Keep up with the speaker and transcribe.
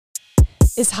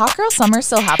Is Hot Girl Summer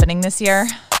still happening this year?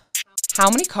 How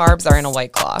many carbs are in a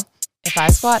White Claw? If I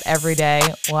squat every day,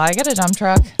 will I get a dump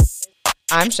truck?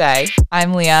 I'm Shay.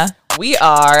 I'm Leah. We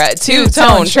are Two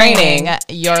Tone Training.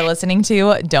 You're listening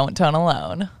to Don't Tone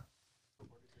Alone.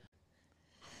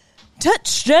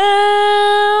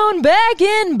 Touchdown back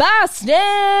in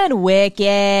Boston.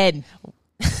 Wicked.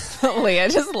 Leah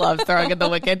just loves throwing in the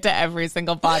wicked to every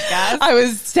single podcast. I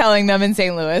was telling them in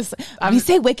St. Louis, we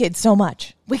say wicked so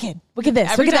much. Wicked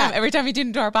this, every wicked time, that. every time you tune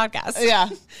into our podcast. Yeah.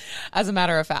 As a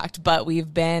matter of fact, but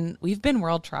we've been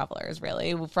world travelers,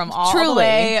 really, from all Truly. the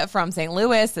way from St.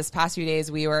 Louis. This past few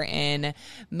days, we were in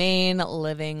Maine,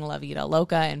 living La Vida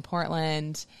Loca in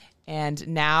Portland. And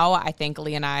now I think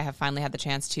Leah and I have finally had the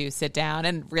chance to sit down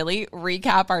and really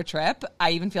recap our trip.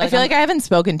 I feel like I haven't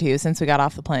spoken to you since we got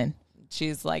off the plane.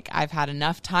 She's like, I've had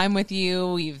enough time with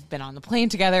you. We've been on the plane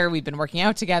together. We've been working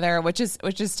out together, which is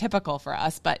typical for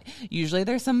us. But usually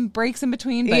there's some breaks in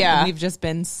between. But Yeah. we've just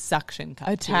been suction cupped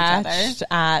Attached to each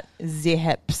other. at the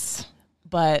hips.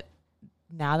 But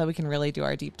now that we can really do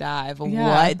our deep dive, Yeah.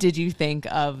 what did you think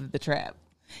of the trip?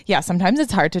 Yeah, sometimes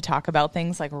it's hard to talk about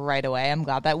things like right away. I'm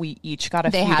glad that we each got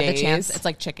a few They had days. the chance. It's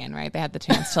like chicken, right? They had the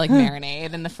chance to like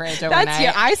marinate in the fridge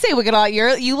overnight. I say we get a lot.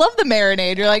 You love the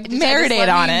marinade. You're like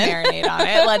marinate on it. Marinate on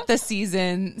it. Let the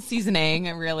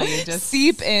seasoning really just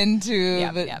Seep into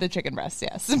Yep. the chicken breast.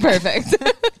 Yes, perfect.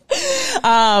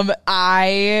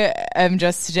 I am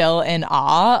just still in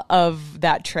awe of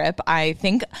that trip. I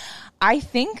think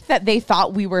that they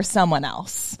thought we were someone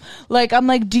else. Like, I'm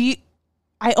like,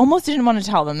 I almost didn't want to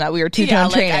tell them that we were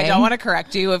two-tone training. I don't want to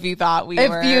correct you if you thought we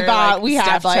were. If you thought like we Steph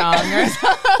had like,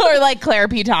 Chung or like Claire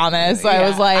P. Thomas. I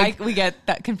was like, we get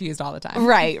that confused all the time.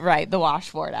 right. The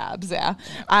washboard abs. Yeah.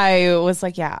 I was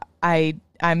like,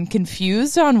 I'm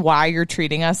confused on why you're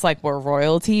treating us like we're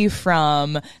royalty.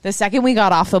 From the second we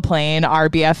got off the plane, our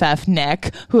BFF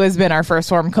Nick, who has been our first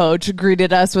form coach,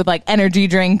 greeted us with like energy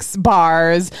drinks,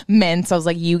 bars, mints. I was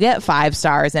like, you get 5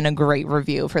 stars and a great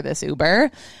review for this Uber.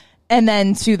 And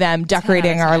then to them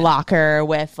decorating our locker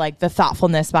with like the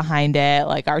thoughtfulness behind it,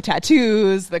 like our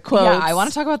tattoos, the quotes. Yeah, I want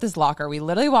to talk about this locker. We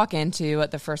literally walk into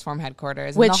the First Form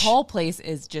headquarters, and the whole place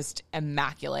is just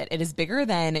immaculate. It is bigger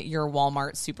than your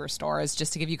Walmart superstores,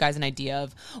 just to give you guys an idea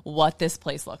of what this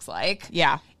place looks like.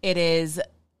 Yeah. It is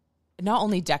not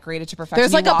only decorated to perfection.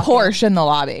 There's like a Porsche in the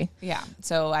lobby. Yeah.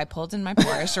 So I pulled in my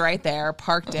Porsche right there,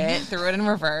 parked it, threw it in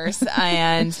reverse,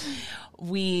 and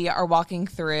we are walking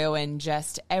through, and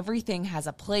just everything has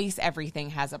a place. Everything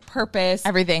has a purpose.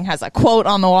 Everything has a quote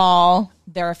on the wall.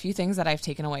 There are a few things that I've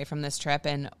taken away from this trip,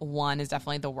 and one is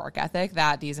definitely the work ethic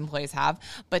that these employees have.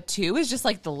 But 2 is just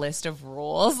like the list of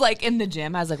rules. Like in the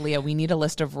gym, I was like, Leah, we need a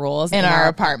list of rules in our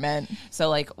apartment. So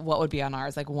like, what would be on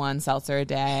ours? Like 1 seltzer a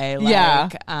day.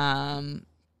 Like,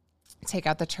 take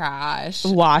out the trash.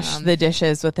 Wash the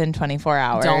dishes within 24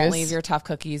 hours. Don't leave your Tough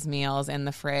Cookies meals in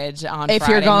the fridge on if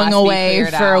Friday. You're going away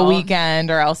for a out.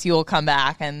 weekend, or else you will come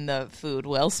back and the food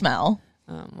will smell.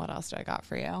 What else do I got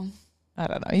for you? I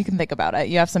don't know. You can think about it.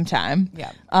 You have some time.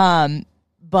 Yeah.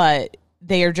 But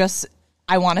they are just,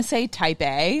 I want to say type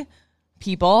A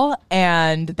people,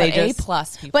 and they A just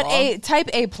plus people. But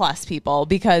type A plus people,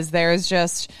 because there's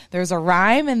a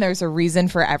rhyme and there's a reason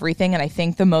for everything. And I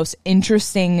think the most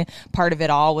interesting part of it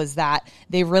all was that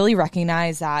they really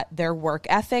recognize that their work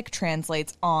ethic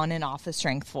translates on and off the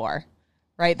strength floor,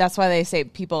 right? That's why they say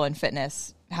people in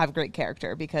fitness have great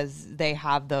character, because they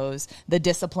have the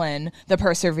discipline, the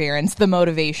perseverance, the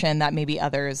motivation that maybe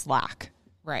others lack.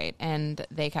 Right. And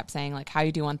they kept saying, like, how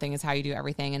you do one thing is how you do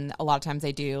everything. And a lot of times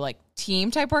they do, like,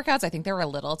 team type workouts. I think they were a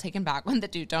little taken back when the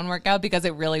two-tone workout, because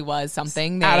it really was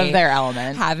something they out of their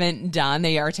element haven't done.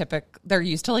 They're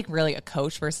used to like really a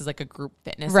coach versus like a group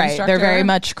fitness right instructor. They're very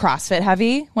much CrossFit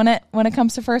heavy when it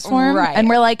comes to first form, right? And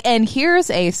we're like, and here's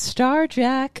a star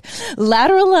jack,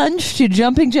 lateral lunge to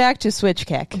jumping jack to switch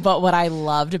kick. But what I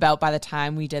loved about, by the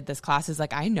time we did this class, is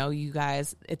like, I know you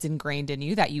guys, it's ingrained in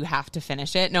you that you have to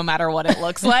finish it no matter what it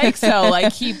looks like. So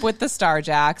like, keep with the star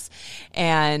jacks.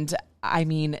 And I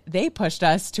mean, they pushed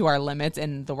us to our limits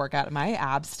in the workout. My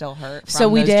abs still hurt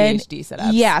from those GHD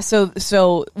sit-ups. Yeah,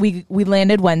 so we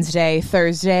landed Wednesday.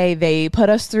 Thursday, they put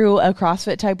us through a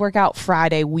CrossFit type workout.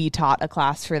 Friday, we taught a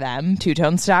class for them,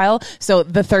 two-tone style. So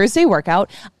the Thursday workout,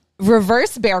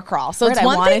 reverse bear crawl. So it's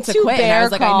one thing to quit, bear and I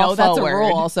was like, crawl I know that's forward. a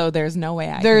rule, so there's no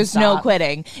way There's can no stop.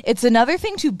 quitting. It's another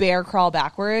thing to bear crawl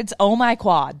backwards. Oh my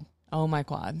quad. Oh my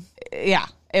quad. Yeah,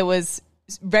 it was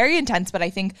very intense, but I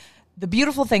think the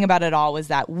beautiful thing about it all was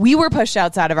that we were pushed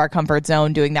outside of our comfort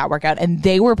zone doing that workout, and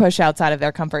they were pushed outside of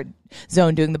their comfort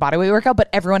zone doing the bodyweight workout, but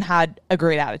everyone had a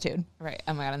great attitude. Right.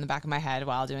 Oh my God. In the back of my head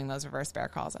while doing those reverse bear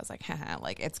crawls, I was like, haha,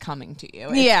 like it's coming to you.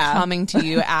 It's coming to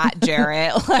you at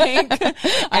Jarrett. Like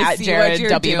I see Jarrett what you're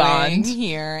W. doing Bond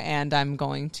here, and I'm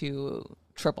going to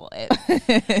triple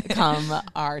it come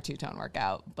our two-tone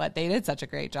workout. But they did such a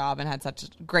great job and had such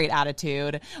a great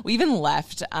attitude. We even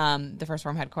left the First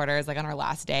Form headquarters like on our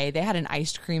last day. They had an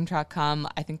ice cream truck come.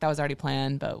 I think that was already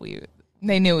planned, but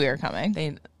they knew we were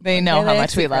coming. They know how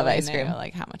much we love ice cream.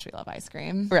 Like how much we love ice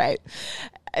cream. Right.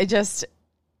 I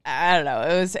don't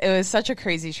know. It was such a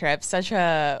crazy trip, such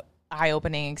a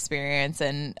eye-opening experience,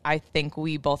 and I think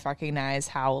we both recognize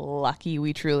how lucky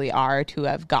we truly are to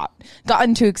have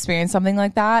gotten to experience something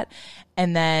like that.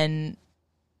 And then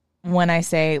when I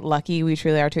say lucky we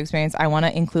truly are to experience, I want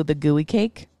to include the gooey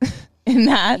cake in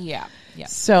that. Yeah.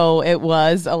 So it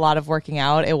was a lot of working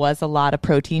out. It was a lot of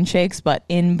protein shakes, but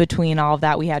in between all of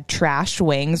that, we had trashed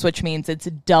wings, which means it's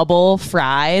double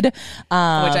fried. Which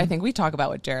I think we talk about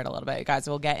with Jarrett a little bit. Guys,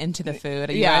 we'll get into the food.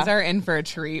 You guys are in for a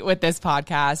treat with this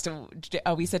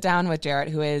podcast. We sit down with Jarrett,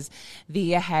 who is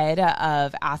the head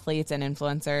of athletes and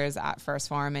influencers at First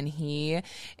Form, and he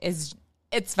is...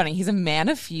 It's funny. He's a man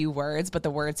of few words, but the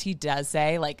words he does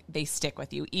say, like, they stick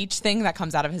with you. Each thing that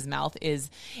comes out of his mouth is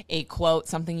a quote,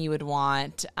 something you would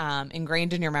want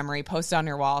ingrained in your memory, posted on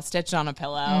your wall, stitched on a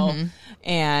pillow. Mm-hmm.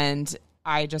 And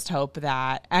I just hope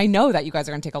that, I know that you guys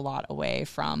are going to take a lot away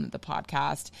from the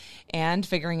podcast and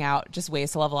figuring out just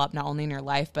ways to level up, not only in your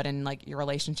life, but in like your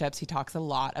relationships. He talks a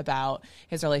lot about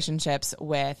his relationships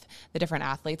with the different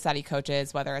athletes that he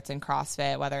coaches, whether it's in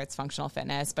CrossFit, whether it's functional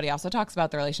fitness, but he also talks about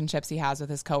the relationships he has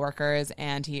with his coworkers,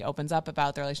 and he opens up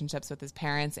about the relationships with his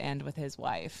parents and with his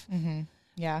wife. Mm-hmm.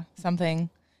 Yeah.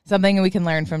 Something we can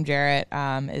learn from Jarrett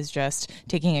is just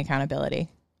taking accountability.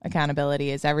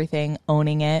 Accountability is everything.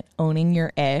 Owning it, owning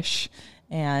your ish,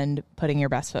 and putting your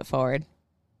best foot forward.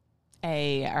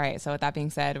 Hey, all right. So with that being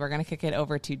said, we're going to kick it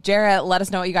over to Jarrett. Let us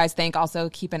know what you guys think.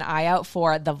 Also, keep an eye out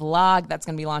for the vlog that's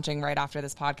going to be launching right after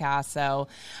this podcast. So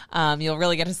you'll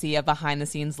really get to see a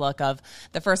behind-the-scenes look of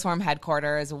the First Form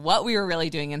headquarters, what we were really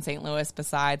doing in St. Louis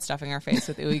besides stuffing our face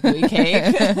with ooey gooey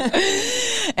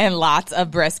cake. And lots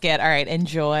of brisket. All right.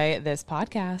 Enjoy this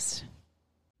podcast.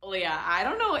 Leah, I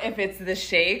don't know if it's the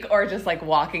shake or just like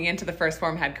walking into the First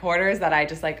Form headquarters that I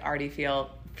just like already feel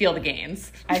the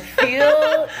gains. I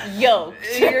feel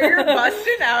yoked. You're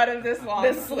busting out of this long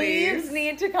The sleeves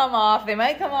need to come off. They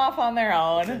might come off on their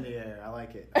own. It's in the air. I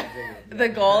like it. I dig it. The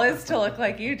goal is to look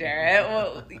like you, Jarrett.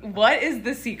 Well, what is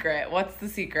the secret? What's the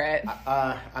secret?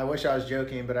 I wish I was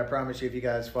joking, but I promise you, if you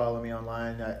guys follow me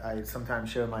online, I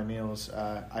sometimes show my meals.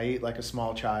 I eat like a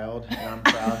small child, and I'm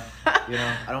proud.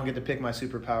 I don't get to pick my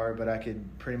superpower, but I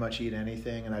could pretty much eat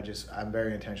anything, and I'm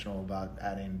very intentional about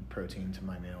adding protein to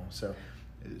my meal. So,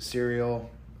 cereal,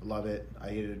 love it.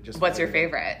 I eat it just. What's your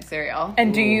favorite cereal?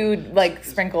 And do you like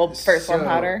sprinkle First Form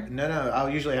powder? No. I'll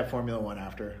usually have Formula One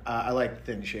after. I like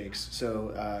thin shakes,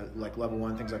 so like Level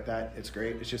 1, things like that. It's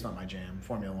great. It's just not my jam.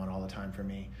 Formula One all the time for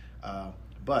me.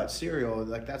 But cereal,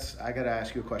 like I gotta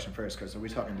ask you a question first, because are we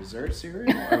talking dessert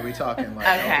cereal or are we talking like?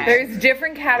 Okay. There's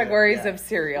different categories of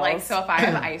cereals. Like, so if I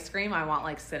have ice cream, I want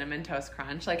like Cinnamon Toast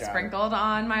Crunch, like sprinkled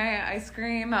on my ice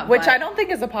cream, which I don't think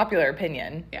is a popular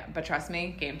opinion. Yeah, but trust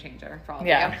me, game changer for all of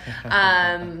you.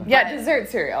 Yeah, dessert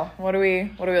cereal. What are we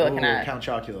looking at? Count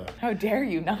Chocula. How dare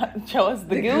you not show us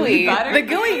the gooey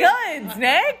goods,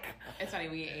 Nick? It's funny,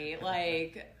 we ate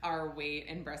like our weight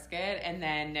in brisket, and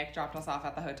then Nick dropped us off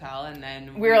at the hotel, and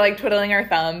then we were like twiddling our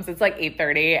thumbs. It's like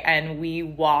 8:30, and we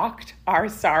walked our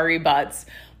sorry butts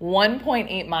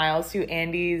 1.8 miles to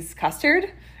Andy's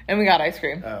Custard, and we got ice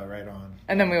cream. Oh, right on.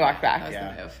 And then we walked back.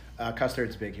 That was the move.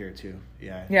 Custard's big here too.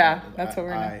 Yeah, that's what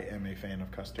we're doing. I am a fan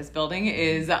of custard. This building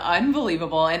is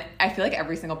unbelievable, and I feel like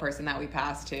every single person that we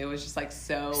passed to was just like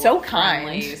so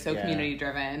kind, so community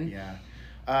driven. Yeah.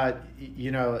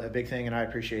 A big thing, and I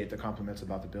appreciate the compliments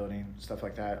about the building, stuff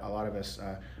like that. A lot of us,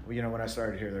 when I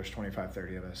started here, there's 25,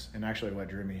 30 of us. And actually what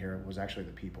drew me here was actually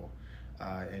the people.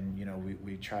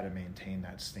 We try to maintain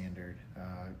that standard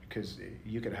because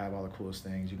you could have all the coolest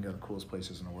things. You can go to the coolest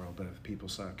places in the world, but if the people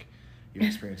suck, your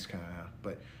experience kind of out.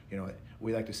 But,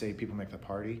 we like to say people make the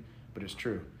party, but it's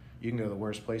true. You can go to the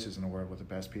worst places in the world with the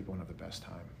best people and have the best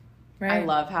time. I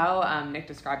love how Nick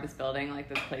described this building, like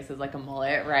this place is like a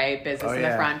mullet, right? Business in the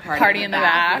yeah. front, Party in the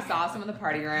back. We saw some of the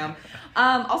party room.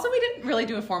 Also, we didn't really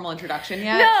do a formal introduction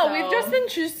yet. No, so, we've just been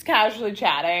just casually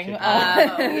chatting.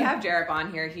 we have Jarek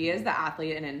on here. He is the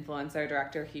athlete and influencer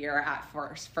director here at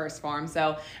First Form.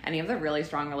 So any of the really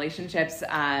strong relationships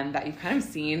that you've kind of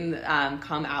seen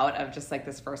come out of just like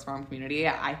this First Form community,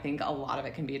 I think a lot of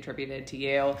it can be attributed to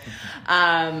you.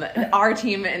 Our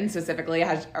team specifically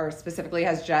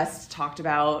has just talked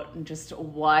about just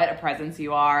what a presence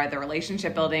you are, the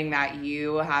relationship building that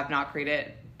you have not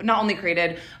only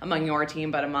created among your team,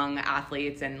 but among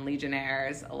athletes and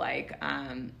legionnaires. Like,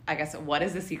 I guess, what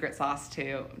is the secret sauce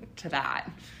to that?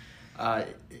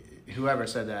 Whoever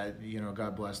said that,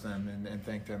 God bless them and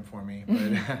thank them for me.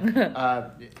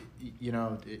 But,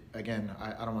 again,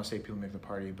 I don't want to say people make the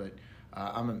party, but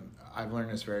I've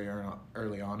learned this very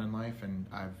early on in life, and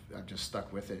I've just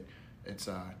stuck with it. It's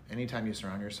anytime you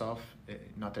surround yourself,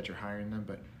 not that you're hiring them,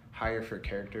 but hire for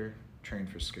character, train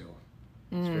for skill.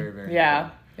 It's very, very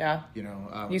important. Yeah.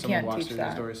 You can't walks teach through that.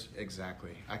 these doors.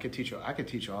 Exactly. I could teach you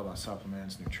all about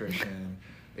supplements, nutrition,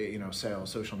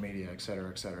 sales, social media, et cetera,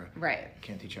 et cetera. Right. I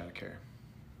can't teach you how to care.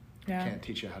 Yeah. I can't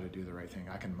teach you how to do the right thing.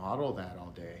 I can model that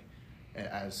all day,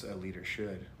 as a leader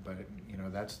should, but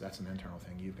that's an internal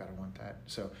thing. You've got to want that.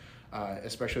 So,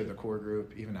 especially the core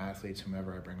group, even athletes,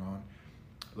 whomever I bring on.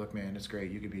 Look, man, it's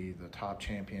great. You could be the top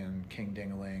champion, king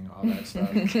ding-a-ling, all that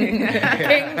stuff. King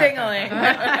ding-a-ling.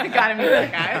 Gotta meet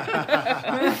that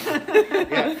guy.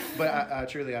 Yeah, but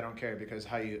truly, I don't care, because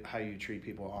how you treat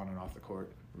people on and off the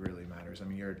court really matters. I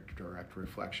mean, you're a direct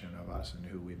reflection of us and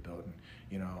who we've built. And,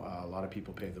 a lot of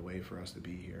people paved the way for us to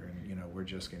be here. And, we're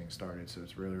just getting started. So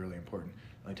it's really, really important.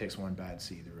 It only takes one bad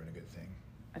seed to ruin a good thing.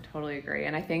 I totally agree.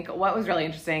 And I think what was really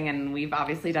interesting, and we've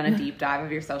obviously done a deep dive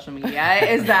of your social media,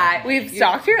 is that We've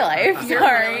stalked your life.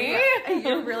 Sorry.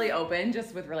 You're really open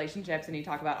just with relationships, and you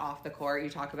talk about off the court. You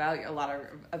talk about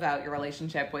about your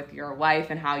relationship with your wife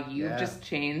and how you've just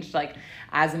changed, like,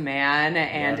 as a man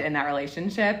and in that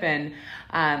relationship. And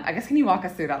I guess, can you walk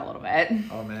us through that a little bit?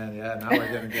 Oh, man, yeah. Now we're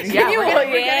getting good.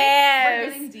 We're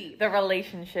getting deep. The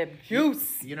relationship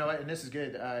juice. You know what? And this is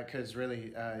good, because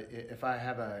really, if I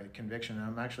have a conviction,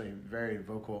 I'm actually very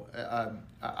vocal.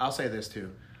 I'll say this too.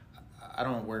 I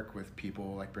don't work with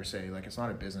people like per se, like it's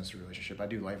not a business relationship. I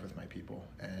do life with my people,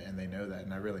 and they know that,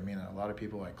 and I really mean it. A lot of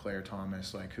people like Claire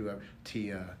Thomas, like whoever,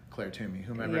 Tia, Claire Toomey,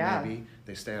 whomever it may be,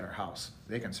 they stay at our house.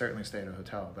 They can certainly stay at a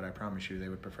hotel, but I promise you they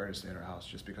would prefer to stay at our house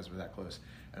just because we're that close.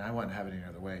 And I wouldn't have it any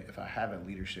other way. If I have a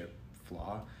leadership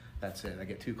flaw, that's it. I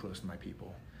get too close to my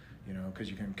people, because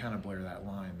you can kind of blur that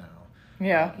line now.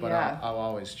 Yeah. But I'll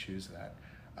always choose that.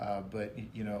 But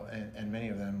and many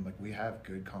of them, like, we have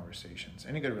good conversations.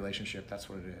 Any good relationship, that's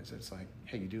what it is. It's like,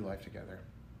 hey, you do life together.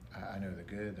 I know the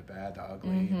good, the bad, the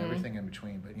ugly, and everything in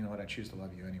between. But you know what? I choose to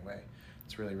love you anyway.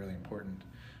 It's really, really important.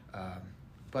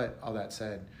 But all that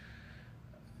said,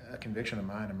 a conviction of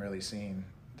mine, I'm really seeing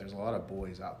there's a lot of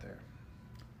boys out there.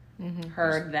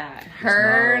 Heard that.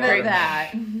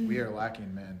 We are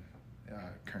lacking men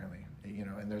currently.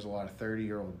 And there's a lot of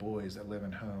 30-year-old boys that live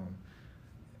in home.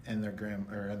 In their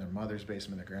in their mother's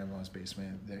basement, their grandma's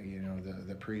basement,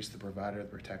 the priest, the provider, the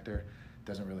protector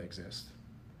doesn't really exist.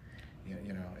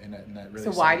 And that really.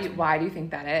 So why do you think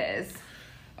that is?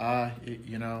 I'm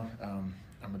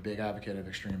a big advocate of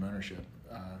extreme ownership.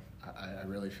 I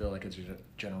really feel like it's a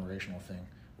generational thing.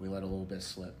 We let a little bit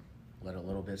slip, let a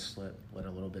little bit slip, let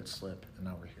a little bit slip, and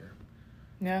now we're here.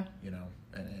 Yeah.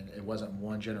 And it wasn't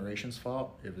one generation's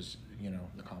fault. It was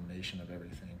the combination of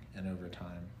everything, and over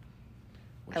time.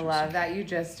 I love that you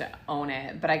just own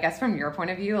it. But I guess from your point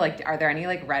of view, like, are there any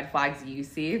like red flags you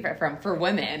see for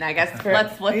women? I guess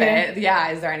let's flip it.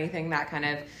 Yeah. Is there anything that kind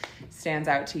of stands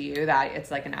out to you that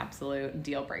it's like an absolute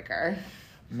deal breaker?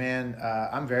 Man,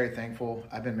 I'm very thankful.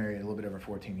 I've been married a little bit over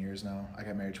 14 years now. I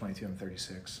got married 22. I'm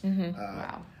 36.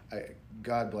 Wow.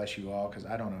 God bless you all, because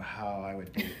I don't know how I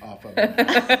would be off of it.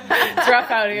 It's rough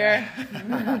out here.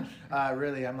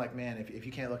 Really, I'm like, man, if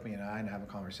you can't look me in the eye and have a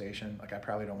conversation, like, I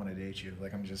probably don't want to date you.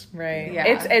 Like, I'm just right. Yeah.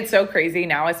 It's so crazy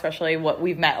now, especially what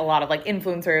we've met a lot of like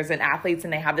influencers and athletes,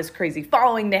 and they have this crazy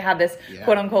following. They have this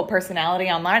quote unquote personality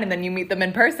online, and then you meet them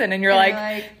in person, and you're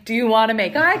like, do you want to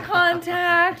make eye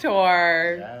contact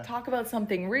or talk about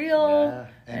something real? Yeah.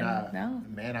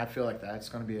 And man, I feel like that's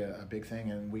going to be a big thing,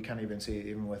 and we kind of even see it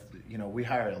even with we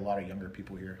hire a lot of younger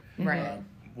people here, right?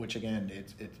 Which again,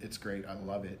 it's great. I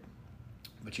love it,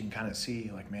 but you can kind of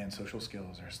see, like, man, social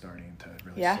skills are starting to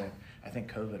really slip. I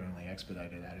think COVID only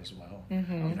expedited that as well.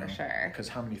 For sure. Because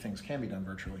how many things can be done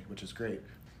virtually, which is great.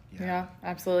 Yeah,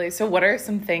 absolutely. So what are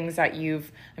some things that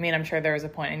I'm sure there was a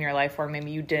point in your life where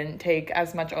maybe you didn't take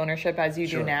as much ownership as you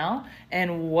do now,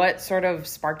 and what sort of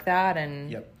sparked that?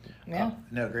 And Yep. Yeah.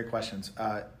 No, great questions.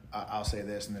 I'll say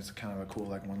this, and it's kind of a cool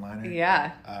one-liner.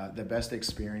 Yeah. The best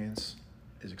experience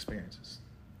is experiences.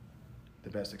 The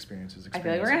best experience is I experiences.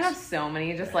 feel like we're going to have so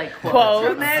many just quotes Quotes,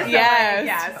 from this.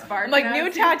 yes. Spark new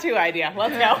notes. tattoo idea.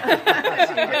 Let's go.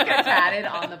 Should we just get tatted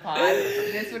on the pod?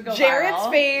 This would go Jared's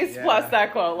viral. face plus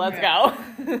that quote. Let's go.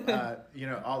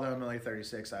 Although I'm only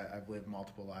 36, I've lived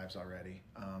multiple lives already.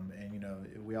 And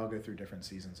we all go through different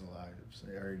seasons of lives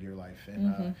or your life.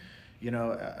 And,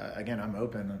 again, I'm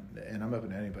open, and I'm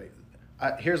open to anybody.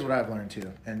 Here's what I've learned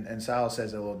too, and Sal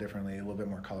says it a little differently, a little bit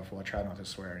more colorful. I try not to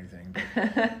swear or anything,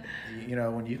 but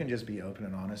when you can just be open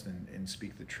and honest and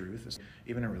speak the truth,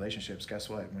 even in relationships, guess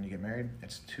what? When you get married,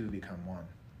 it's two become one.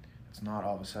 It's not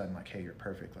all of a sudden hey, you're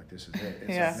perfect, this is it.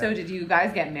 It's So did you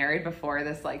guys get married before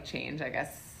this change? I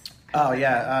guess. Oh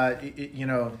yeah,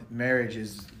 marriage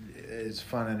is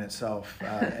fun in itself,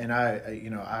 and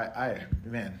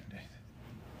man.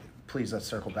 Please, let's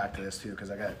circle back to this too, because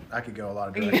I could go a lot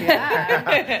of directions.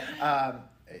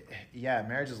 Yeah.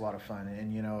 Marriage is a lot of fun,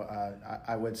 and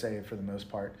I would say for the most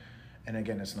part, and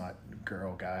again, it's not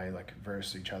girl guy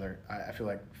versus each other. I feel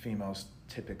like females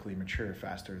typically mature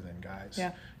faster than guys.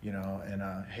 Yeah. And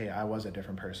hey, I was a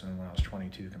different person when I was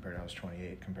 22 compared to I was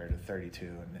 28 compared to 32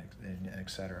 and et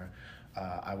cetera.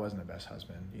 I wasn't the best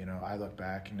husband. I look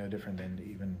back no different than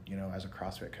even as a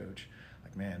CrossFit coach.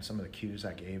 Man, some of the cues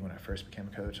I gave when I first became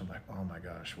a coach, I'm like, oh my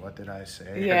gosh, what did I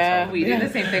say? Yeah, we did the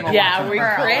same thing. We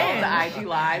cringed. IG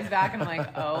lives back, and I'm like,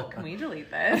 oh, can we delete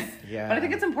this? Yeah. But I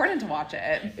think it's important to watch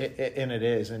it. And it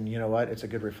is, and you know what? It's a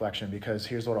good reflection, because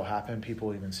here's what'll happen: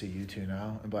 people even see you two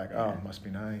now and be like, oh, it must be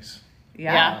nice.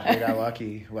 Yeah. They got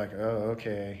lucky. Oh,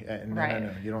 okay. And right.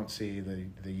 No, you don't see the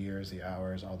years, the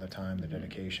hours, all the time, the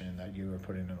dedication that you were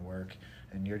putting into work.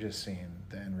 And you're just seeing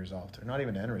the end result, or not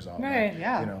even the end result, right?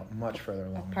 But, much further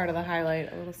along. Part of the highlight,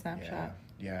 a little snapshot.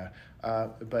 Yeah.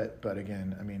 But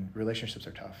again, relationships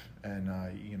are tough, and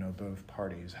both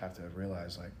parties have to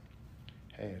realize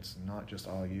hey, it's not just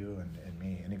all you and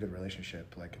me. Any good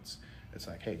relationship, it's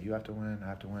hey, you have to win, I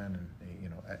have to win,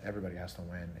 and everybody has to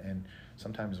win. And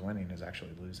sometimes winning is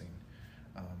actually losing.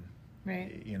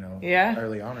 Right.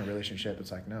 Early on in a relationship,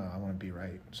 it's no, I want to be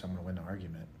right, so I'm going to win the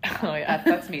argument. Oh yeah,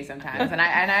 that's me sometimes, and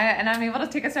I'm able to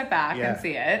take a step back and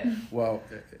see it. Well,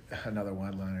 another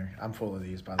one-liner. I'm full of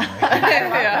these, by the way.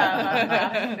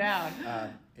 Down.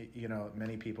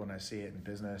 Many people, and I see it in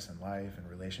business and life and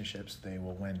relationships, they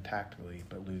will win tactically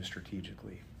but lose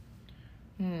strategically.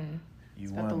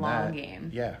 It's about the long game.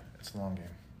 Yeah, it's the long game.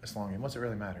 It's the long game. What's it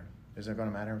really matter? Is it going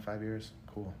to matter in 5 years?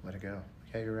 Cool, let it go.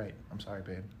 Yeah, you're right. I'm sorry,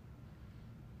 babe.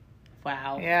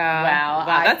 Wow. Yeah. Wow.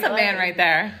 That's a man right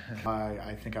there.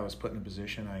 I think I was put in the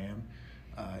position I am.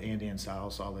 Andy and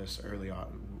Sal saw this early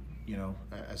on,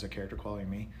 as a character quality in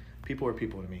me. People are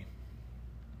people to me.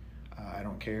 I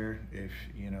don't care if,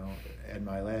 Ed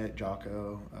Milet,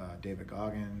 Jocko, David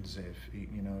Goggins, if,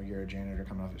 you're a janitor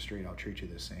coming off the street, I'll treat you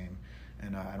the same.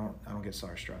 And I don't get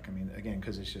starstruck. Again,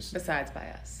 because it's just... Besides by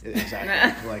us.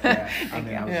 Exactly.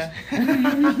 I was...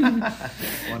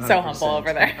 So humble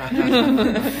over there.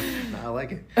 I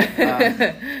like it.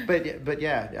 But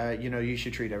yeah, you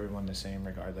should treat everyone the same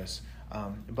regardless.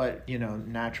 But,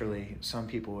 naturally, some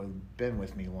people have been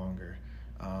with me longer.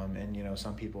 And,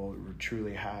 some people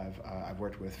truly have, I've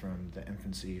worked with from the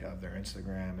infancy of their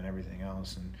Instagram and everything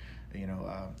else. And,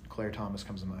 Claire Thomas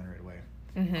comes to mind right away.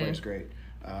 Mm-hmm. Claire's great.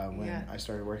 When I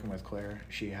started working with Claire,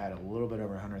 she had a little bit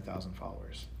over 100,000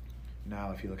 followers.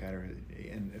 Now, if you look at her,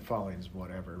 and following's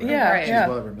whatever, right? Yeah, right. She's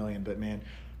well over 1 million. But man,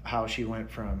 how she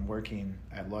went from working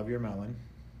at Love Your Melon,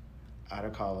 out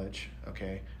of college,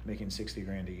 making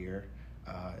 $60,000 a year,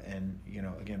 and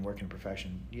again working a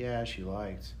profession. Yeah, she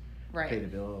liked pay the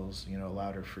bills,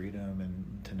 allowed her freedom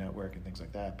and to network and things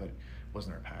like that, but it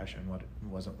wasn't her passion.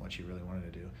 Wasn't what she really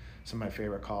wanted to do. Some of my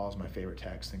favorite calls, my favorite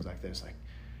texts, things like this,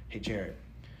 hey Jared,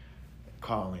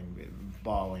 calling,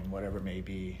 bawling, whatever it may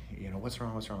be, what's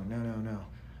wrong? No.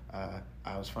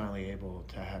 I was finally able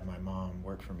to have my mom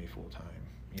work for me full time,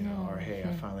 or hey,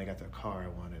 I finally got the car I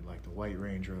wanted, the white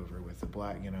Range Rover with the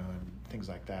black, and things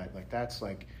like that. That's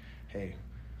hey,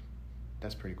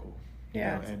 that's pretty cool.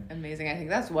 Yeah, it's amazing. I think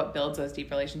that's what builds those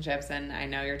deep relationships. And I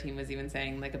know your team was even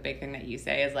saying a big thing that you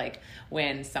say is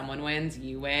when someone wins,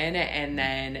 you win, and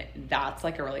then that's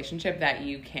a relationship that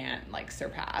you can't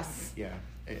surpass. Yeah,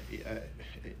 it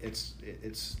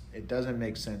doesn't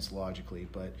make sense logically,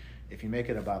 but if you make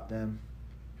it about them,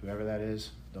 whoever that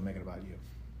is, they'll make it about you.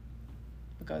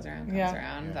 what goes around comes Yeah.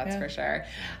 around. That's Yeah. for sure.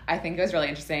 I think it was really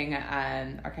interesting.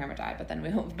 Our camera died, but then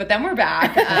we're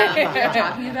back. We're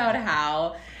talking about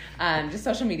how just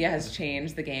social media has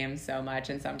changed the game so much,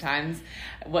 and sometimes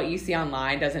what you see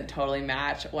online doesn't totally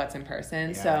match what's in person.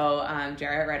 Yeah. So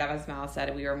Jarrett, right out of his mouth,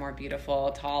 said we were more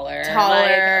beautiful, taller,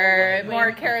 Taller, like,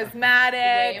 more charismatic,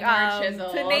 way more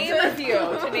chiseled.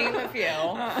 to name a few,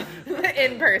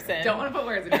 in person. Don't want to put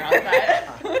words in your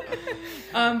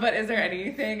mouth, but is there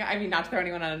anything, I mean, not to throw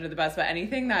anyone under the bus, but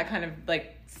anything that kind of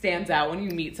like stands out when you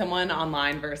meet someone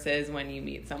online versus when you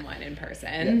meet someone in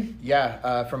person?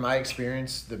 Yeah. From my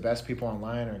experience, the best people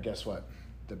online are, guess what?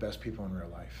 The best people in real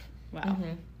life. Wow.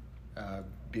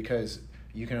 Because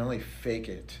you can only fake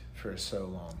it for so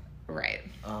long. Right.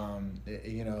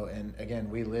 You know, and again,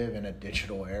 we live in a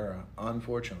digital era,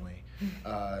 unfortunately.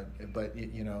 But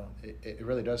you know, it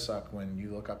really does suck when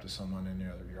you look up to someone and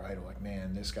they're your idol. Like,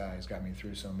 man, this guy's got me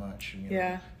through so much. And, you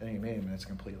know, then you meet him and it's a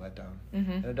complete letdown.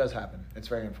 And it does happen. It's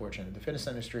very unfortunate. The fitness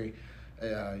industry,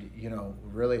 you know,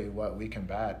 really what we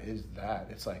combat is that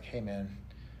it's like, hey, man.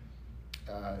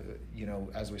 You know,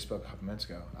 as we spoke a couple minutes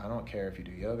ago, I don't care if you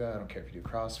do yoga, I don't care if you do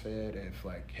CrossFit, if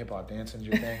like hip hop dancing's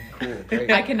your thing, cool,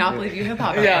 great. I cannot believe you hip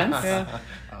hop dance.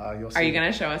 You'll see. Are you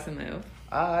gonna show us a move?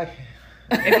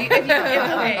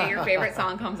 If Your favorite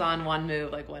song comes on, one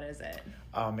move, like what is it?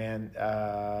 Oh man,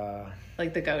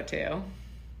 Like the go-to.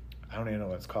 I don't even know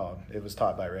what it's called. It was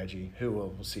taught by Reggie, who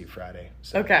we'll see Friday.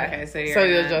 So, Okay, so you'll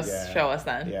you're just show us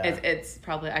then. Yeah. It's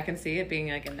probably, I can see it being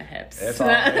like in the hips. It's all,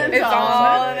 It's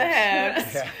all in the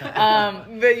hips. Yeah.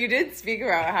 But you did speak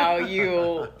about how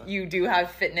you do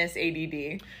have fitness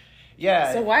ADD.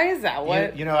 Yeah. So why is that?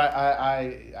 What? You know,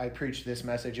 I preach this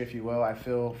message, if you will. I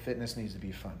feel fitness needs to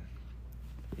be fun.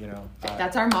 You know,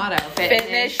 That's our motto.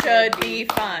 Fitness should be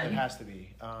it fun. has to be.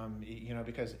 You know,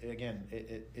 because again,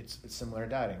 it's similar to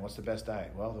dieting. What's the best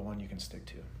diet? Well, the one you can stick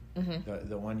to,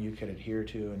 the one you could adhere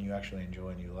to and you actually enjoy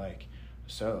and you like.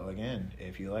 So again,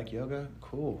 if you like yoga,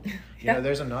 cool. You know,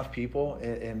 there's enough people,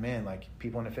 and man, like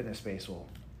people in the fitness space will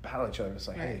battle each other. It's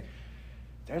like, hey,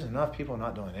 there's enough people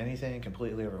not doing anything,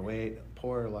 completely overweight,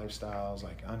 poor lifestyles,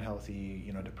 like unhealthy,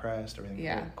 you know, depressed, everything.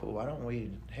 Yeah. Cool. Why don't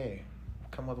we? Hey,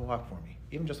 come with a walk for me.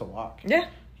 Even just a walk. Yeah.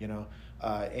 You know,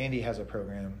 Andy has a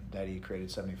program that he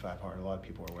created, 75 Hard. A lot of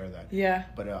people are aware of that. Yeah.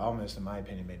 But it almost, in my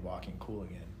opinion, made walking cool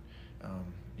again.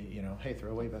 You know, hey,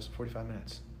 throw a weight vest for 45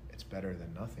 minutes. It's better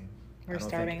than nothing. I don't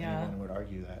think anyone would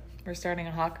argue that. We're starting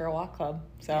a hot girl walk club.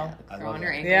 So Yeah, throw on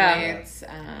your ankle Yeah. weights.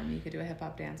 You could do a hip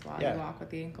hop dance while Yeah. you walk with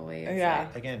the ankle weights. Yeah.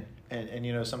 Like, Again, and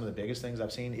you know, some of the biggest things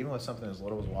I've seen, even with something as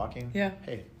little as walking,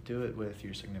 hey, do it with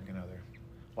your significant other.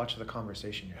 Watch the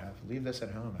conversation you have. Leave this at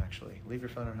home, actually. Leave your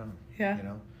phone at home. Yeah. You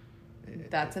know?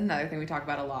 that's another thing we talk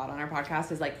about a lot on our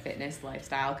podcast is like fitness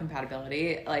lifestyle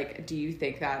compatibility. Like, do you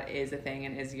think that is a thing,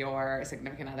 and is your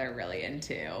significant other really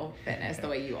into fitness the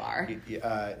way you are?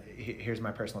 Here's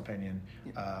my personal opinion.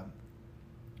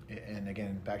 And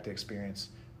again, back to experience,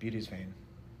 beauty's vain.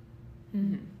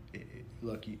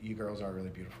 Look, you girls are really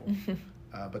beautiful.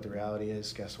 But the reality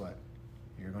is, guess what?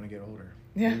 You're going to get older.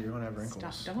 Yeah. You're going to have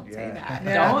wrinkles. Stop. Don't say that.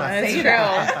 Yeah, Don't that's say true.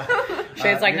 that.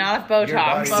 Shades like not your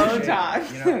Botox. body will Botox.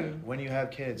 change. You know, when you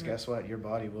have kids, guess what? Your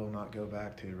body will not go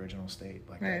back to the original state.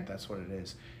 Like Right. that's what it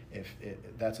is.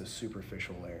 That's a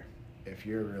superficial layer. If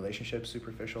your relationship's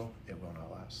superficial, it will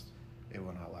not last. It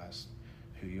will not last.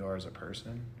 Who you are as a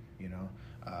person, you know,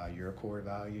 your core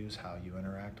values, how you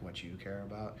interact, what you care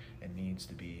about, it needs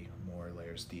to be more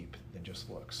layers deep than just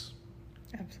looks.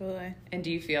 Absolutely. And do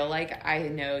you feel like, I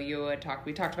know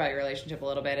we talked about your relationship a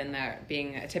little bit, and that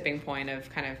being a tipping point of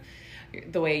kind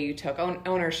of the way you took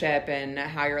ownership and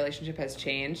how your relationship has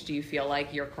changed. Do you feel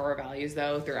like your core values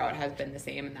though throughout has been the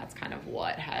same, and that's kind of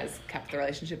what has kept the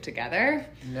relationship together?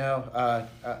 No,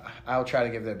 I'll try to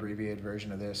give the abbreviated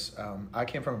version of this. I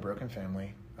came from a broken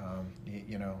family,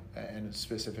 you know, and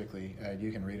specifically,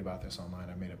 you can read about this online.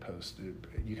 I made a post.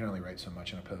 You can only write so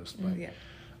much in a post,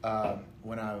 but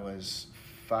when I was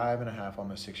 5.5,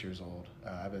 almost 6 years old,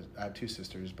 I have two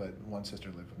sisters, but one sister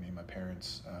lived with me. My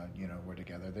parents, you know, were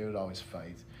together. They would always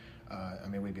fight. I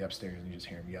mean, we'd be upstairs and you just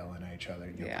hear them yelling at each other,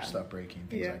 you know, stuff breaking,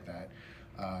 things like that.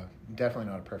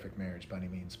 Definitely not a perfect marriage by any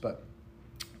means, but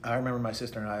I remember my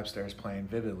sister and I upstairs playing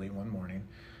vividly one morning.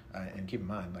 And keep in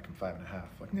mind, like I'm 5.5,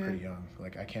 like I'm pretty young.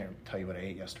 Like I can't tell you what I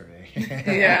ate yesterday.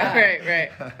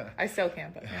 Right. I still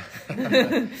can't, but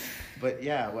yeah. But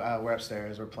yeah, we're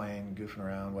upstairs, we're playing, goofing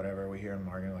around, whatever. We hear them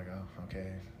arguing, like, oh,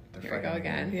 okay, they're Here we fighting go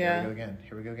again. Yeah.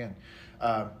 Here we go again.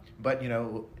 But you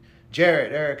know,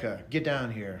 Jared, Erica, get down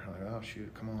here. I'm like, oh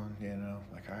shoot, come on, you know,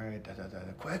 like all right,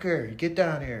 quicker, get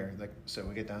down here. Like so,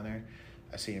 we get down there.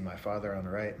 I see my father on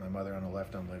the right, my mother on the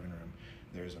left on the living room.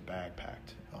 there's a bag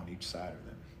packed on each side of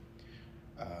them.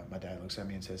 My dad looks at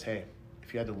me and says, "Hey,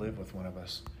 if you had to live with one of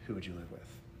us, who would you live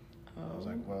with?" I was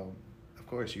like, "Well, of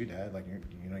course you, Dad. Like,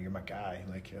 you're my guy.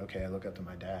 Like, okay, I look up to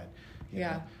my dad. You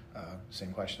know?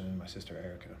 Same question, my sister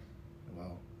Erica.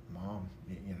 Well, Mom,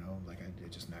 like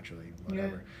it just naturally,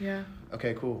 whatever. Yeah.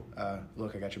 Okay, cool.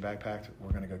 Look, I got your bag packed.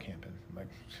 We're going to go camping. I'm like,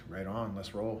 right on,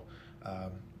 let's roll.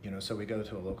 So we go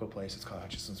to a local place. It's called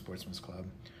Hutchinson Sportsman's Club.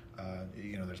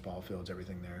 There's ball fields,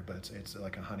 everything there, but it's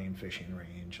like a hunting, fishing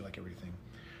range, like everything.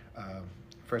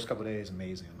 First couple of days,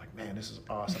 amazing. I'm like, man, this is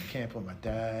awesome. Camping with my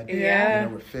dad. Yeah.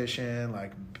 We're fishing,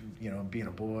 like, being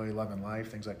a boy, loving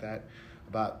life, things like that.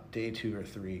 About day 2 or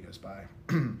 3 goes by.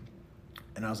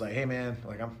 And I was like, hey, man,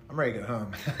 like, I'm ready to go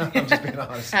home. I'm just being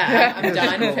honest. I'm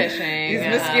done fishing. These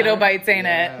mosquito bites, ain't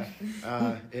it?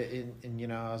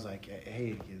 And I was like,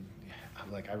 hey,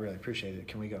 like, I really appreciate it.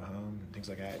 Can we go home? And things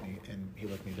like that. And he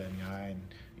looked me dead in the eye,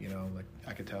 and, like,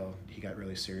 I could tell he got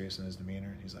really serious in his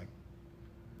demeanor. He's like,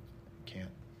 can't.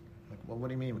 I'm like, well, what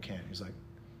do you mean we can't? He's like,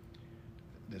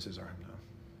 this is our home now.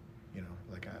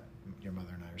 Like, your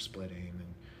mother and I are splitting,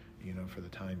 and, for the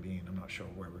time being, I'm not sure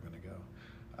where we're going to go.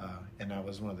 And that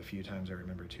was one of the few times I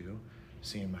remember, too,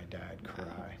 seeing my dad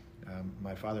cry.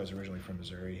 My father was originally from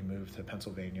Missouri. He moved to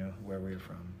Pennsylvania, where we were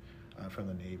from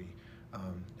the Navy.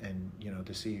 And,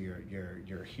 to see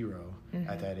your hero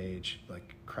at that age,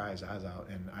 like, cry his eyes out.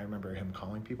 And I remember him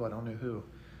calling people, I don't know who,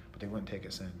 but they wouldn't take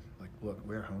us in. Like, look,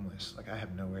 we're homeless. Like, I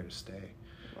have nowhere to stay.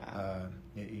 Wow.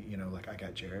 Like, I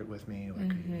got Jarrett with me.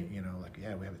 Like, we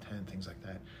have a tent, things like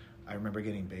that. I remember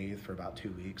getting bathed for about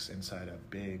 2 weeks inside a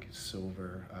big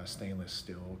silver stainless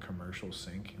steel commercial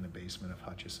sink in the basement of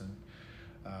Hutchinson.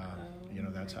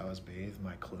 That's how I was bathed.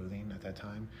 My clothing at that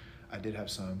time, I did have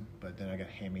some, but then I got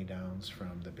hand-me-downs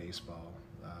from the baseball,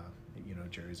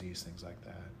 jerseys, things like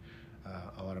that.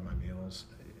 A lot of my meals.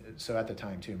 So at the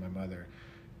time, too, my mother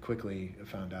quickly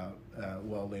found out,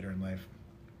 later in life,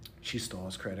 she stole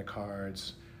his credit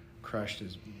cards, crushed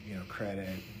his,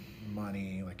 credit,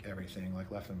 money, like everything,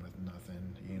 like left him with nothing,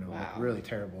 Wow. like really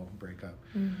terrible breakup.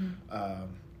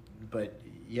 But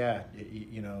yeah,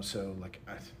 so like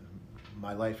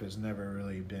my life has never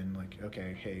really been like,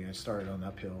 okay, hey, I started on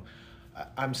uphill.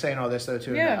 I'm saying all this though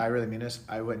too, and I really mean this.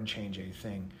 I wouldn't change a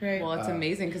thing. Right. Well, it's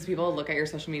amazing because people look at your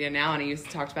social media now, and you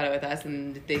talked about it with us,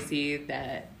 and they see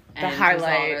the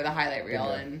highlight or the highlight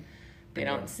reel, and they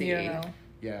don't see.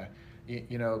 Yeah.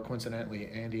 Coincidentally,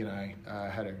 Andy and I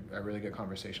had a really good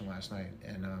conversation last night,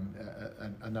 and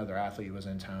another athlete was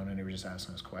in town, and he was just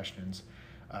asking us questions,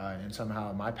 and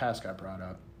somehow my past got brought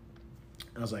up.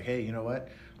 And I was like, hey, you know what?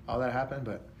 All that happened,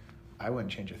 but I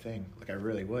wouldn't change a thing. Like, I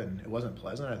really wouldn't. It wasn't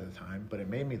pleasant at the time, but it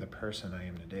made me the person I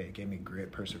am today. It gave me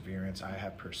grit, perseverance. I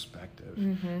have perspective,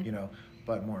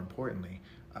 but more importantly,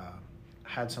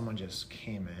 had someone just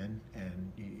came in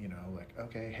and, like,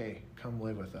 okay, hey, come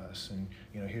live with us, and,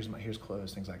 here's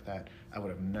clothes, things like that, I would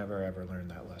have never, ever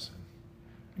learned that lesson.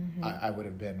 I would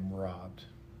have been robbed.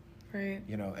 Right.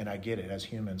 And I get it. As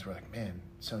humans, we're like, man,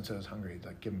 so-and-so is hungry.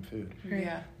 Like, give him food. Right.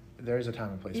 Yeah. There's a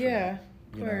time and place for Yeah,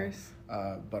 that. of course.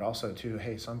 But also, too,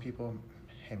 hey, some people,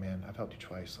 hey, man, I've helped you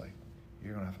twice. Like,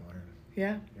 you're going to have to learn.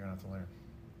 Yeah. You're going to have to learn.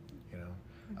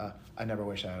 I never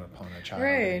wish that upon a child. Right,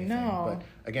 or anything. no.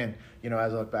 But again,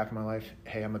 as I look back in my life,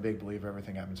 hey, I'm a big believer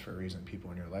everything happens for a reason.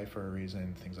 People in your life for a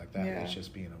reason, things like that. Yeah. It's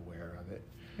just being aware of it.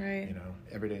 Right.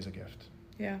 Every day's a gift.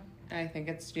 Yeah. I think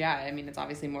it's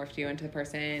obviously morphed you into the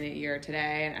person you're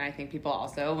today. And I think people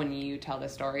also, when you tell the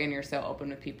story and you're so open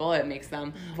with people, it makes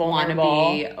them want to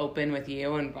be open with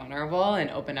you and vulnerable and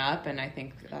open up. And I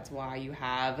think that's why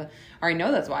I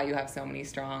know that's why you have so many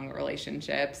strong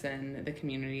relationships and the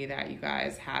community that you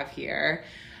guys have here.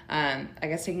 I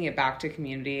guess taking it back to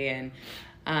community and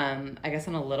I guess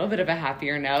on a little bit of a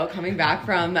happier note, coming back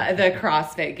from the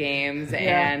CrossFit Games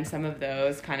and some of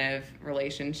those kind of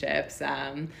relationships,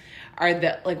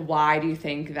 why do you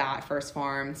think that First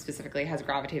Form specifically has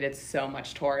gravitated so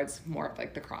much towards more of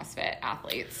like the CrossFit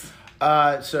athletes?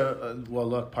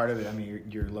 Look, part of it, I mean,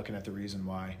 you're looking at the reason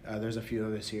why. There's a few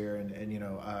of us here, and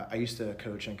I used to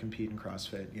coach and compete in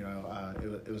CrossFit.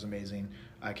 It was amazing.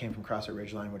 I came from CrossFit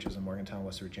Ridgeline, which is in Morgantown,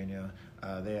 West Virginia.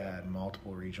 They had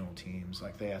multiple regional teams.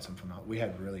 Like, they had some phenomenal. We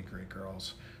had really great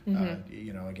girls.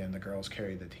 Again, the girls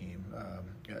carried the team.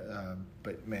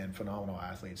 But man, phenomenal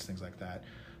athletes, things like that.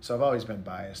 So I've always been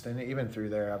biased, and even through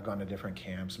there, I've gone to different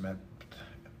camps, met.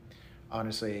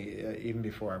 Honestly, even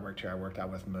before I worked here, I worked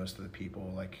out with most of the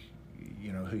people, like,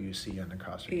 who you see on the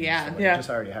CrossFit Games. Yeah. So, like,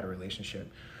 just already had a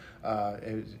relationship.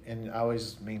 And I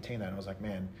always maintained that. I was like,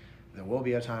 man, there will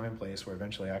be a time and place where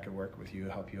eventually I could work with you,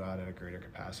 help you out at a greater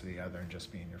capacity other than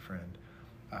just being your friend.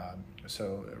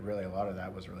 So really a lot of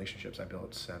that was relationships I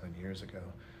built 7 years ago,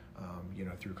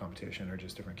 through competition or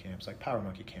just different camps, like Power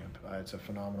Monkey Camp. It's a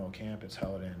phenomenal camp. It's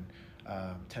held in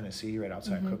Tennessee, right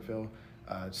outside Cookeville.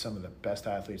 Some of the best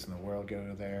athletes in the world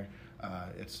go there.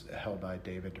 It's held by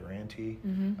David Durante,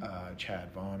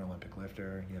 Chad Vaughn, Olympic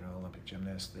lifter, Olympic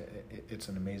gymnast. It's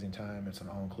an amazing time. It's an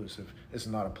all-inclusive. This is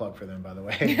not a plug for them, by the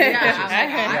way.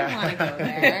 I want to go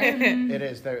there. It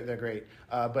is. They're great.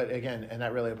 But again, and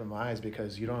that really opened my eyes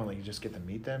because you don't only just get to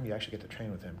meet them, you actually get to train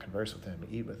with them, converse with them,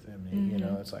 eat with them.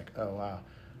 It's like, oh, wow.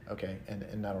 Okay.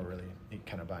 And that'll really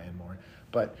kind of buy in more.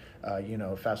 But,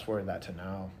 fast forward that to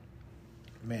now,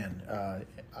 man,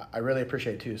 I really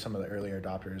appreciate, too, some of the earlier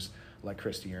adopters like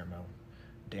Chris Guillermo,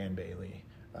 Dan Bailey,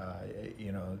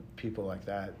 people like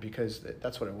that, because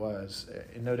that's what it was.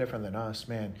 No different than us,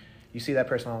 man. You see that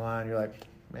person online, you're like,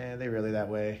 man, they really that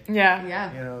way?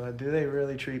 Yeah. Do they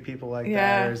really treat people like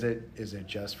that, or is it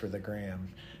just for the gram?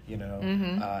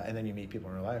 And then you meet people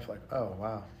in real life, like, oh,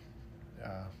 wow.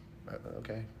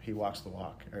 Okay, he walks the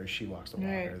walk, or she walks the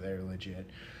walk, or they're legit.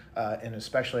 And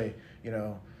especially,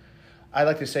 I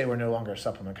like to say we're no longer a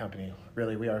supplement company.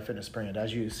 Really, we are a fitness brand.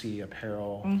 As you see,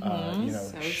 apparel,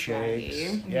 So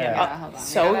shakes, hold on.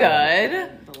 So good.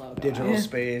 The logo. digital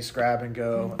space, grab and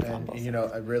go,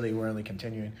 and really, we're only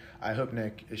continuing. I hope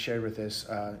Nick shared with this.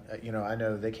 I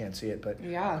know they can't see it, but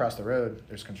across the road,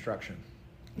 there's construction.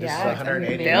 This is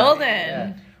 180 building.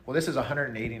 Yeah. Well, this is a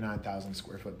 189,000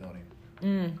 square foot building.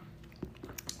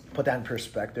 Put that in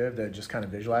perspective to just kind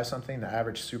of visualize something. The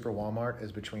average super Walmart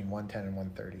is between 110 and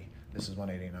 130. This is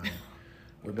 189.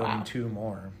 We're building 2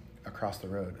 more across the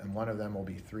road, and one of them will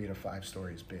be 3 to 5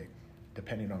 stories big,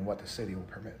 depending on what the city will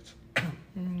permit.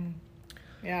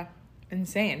 Yeah.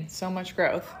 Insane. So much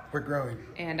growth. We're growing.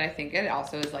 And I think it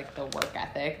also is like the work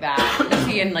ethic that you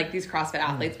see in like these CrossFit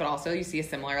athletes, but also you see a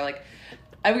similar like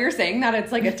we were saying that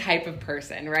it's like a type of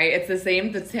person, right? It's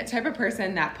the type of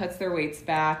person that puts their weights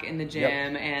back in the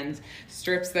gym and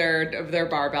strips their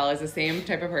barbell is the same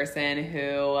type of person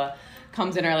who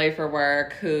comes in early for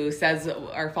work, who says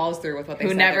or follows through with what they say.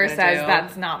 Who never says do.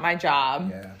 that's not my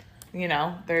job.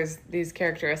 Yeah. There's these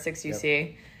characteristics you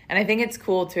see. And I think it's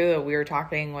cool, too, that we were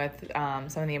talking with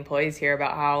some of the employees here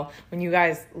about how when you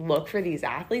guys look for these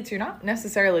athletes, you're not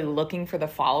necessarily looking for the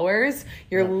followers.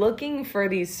 You're looking for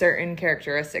these certain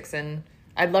characteristics. And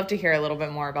I'd love to hear a little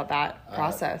bit more about that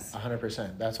process.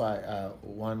 100%. That's why,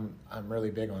 I'm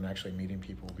really big on actually meeting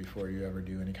people before you ever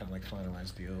do any kind of like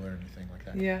finalized deal or anything like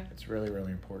that. Yeah. It's really,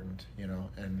 really important,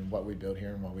 and what we build here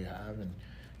and what we have. And,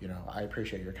 I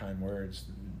appreciate your kind words,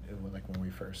 like when we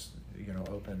first,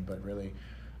 opened, but really,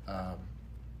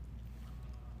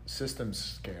 systems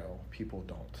scale, people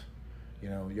don't.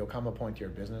 You'll come a point to your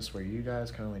business where you guys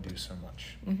can only do so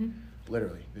much.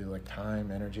 Literally, like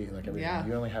time, energy, like everything. Yeah.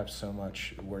 You only have so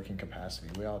much working capacity.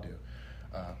 We all do.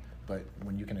 But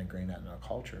when you can ingrain that in a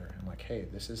culture and like, hey,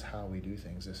 this is how we do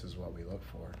things. This is what we look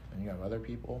for. And you have other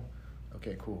people.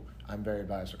 Okay, cool. I'm very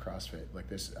biased with CrossFit. Like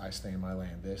this, I stay in my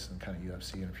lane. This and kind of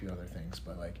UFC and a few other things.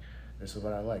 But like, this is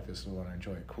what I like. This is what I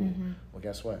enjoy. Cool. Well,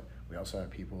 guess what? We also have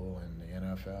people in the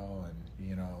NFL and,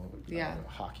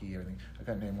 hockey, everything. I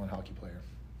couldn't name one hockey player.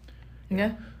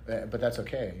 But that's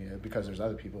okay because there's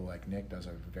other people like Nick does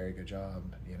a very good job,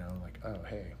 like, oh,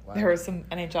 hey. Wow. There were some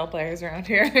NHL players around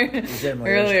here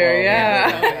earlier, You're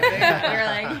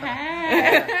like,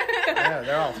 hey. Yeah,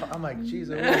 they're all, I'm like, geez,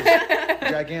 there was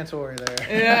Gigantor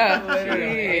there. Yeah,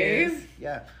 literally.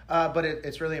 Yeah, but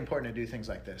it's really important to do things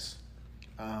like this.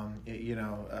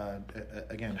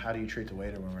 Again, how do you treat the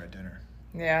waiter when we're at dinner?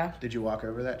 Yeah. Did you walk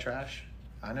over that trash?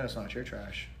 I know it's not your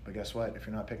trash, but guess what? If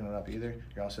you're not picking it up either,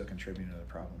 you're also contributing to the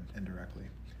problem indirectly.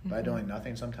 By doing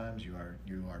nothing, sometimes you are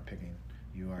picking,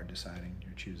 you are deciding,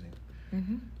 you're choosing.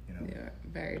 Yeah,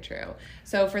 very true.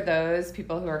 So for those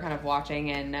people who are kind of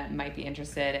watching and might be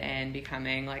interested in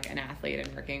becoming like an athlete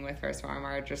and working with First Form,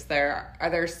 are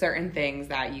there certain things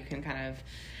that you can kind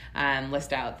of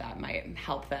list out that might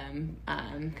help them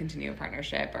continue a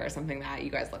partnership or something that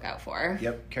you guys look out for?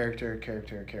 Yep, character.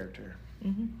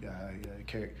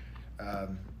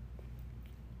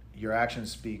 Your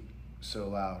actions speak so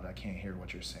loud, I can't hear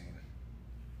what you're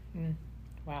saying.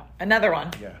 Wow. Another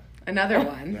one. Yeah. Another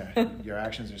one. Yeah, your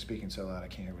actions are speaking so loud, I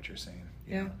can't hear what you're saying.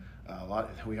 You know?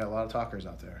 We got a lot of talkers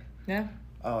out there. Yeah.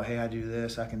 Oh, hey, I do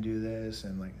this, I can do this,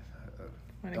 and like,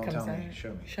 don't tell me,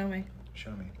 show me. Show me.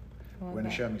 We're in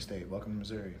a show me state. Welcome to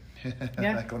Missouri.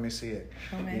 Yeah. Like, let me see it.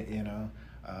 Show me.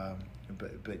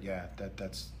 But yeah,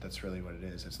 that's really what it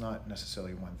is. It's not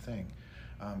necessarily one thing.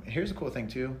 And here's a cool thing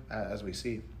too, as we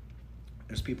see,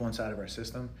 there's people inside of our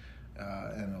system,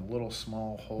 in a little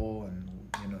small hole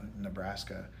in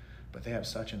Nebraska, but they have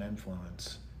such an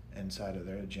influence inside of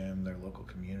their gym, their local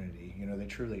community. You know, they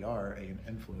truly are an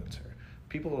influencer.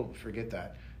 People forget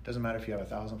that. Doesn't matter if you have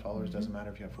 1,000 followers. Doesn't matter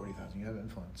if you have 40,000. You have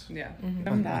influence. Yeah.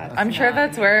 I'm sure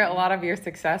that's where a lot of your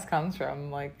success comes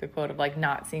from, like the quote of like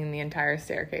not seeing the entire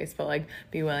staircase, but like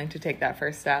be willing to take that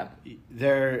first step.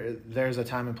 There's a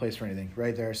time and place for anything,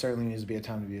 right? There certainly needs to be a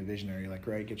time to be a visionary, like,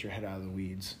 right, get your head out of the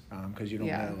weeds, because you don't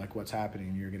know like what's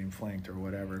happening. You're getting flanked or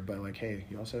whatever. But like, hey,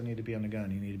 you also need to be on the gun.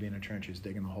 You need to be in the trenches,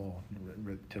 digging the hole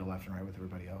to the left and right with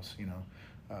everybody else. You know,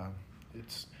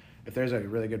 if there's a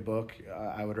really good book,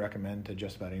 I would recommend to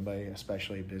just about anybody,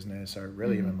 especially business or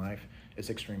really even life,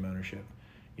 it's Extreme Ownership.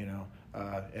 You know,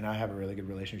 and I have a really good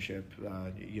relationship,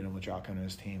 you know, with Jocko and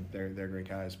his team. They're great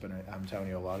guys, but I'm telling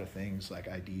you, a lot of things like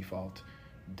I default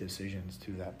decisions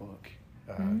to that book.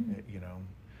 You know,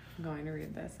 I'm going to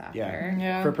read this after.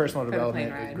 Yeah. For personal For the plane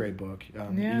development, ride. great book.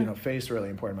 Yeah. You know, faith's really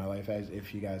important in my life.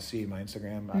 If you guys see my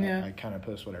Instagram, I kind of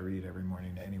post what I read every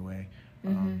morning anyway.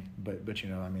 But you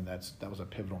know, I mean, that was a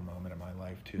pivotal moment in my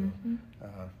life too, and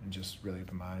just really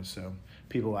opened my eyes. So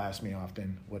people ask me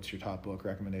often, "What's your top book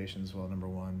recommendations?" Well, number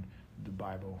one, the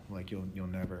Bible. Like you'll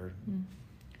never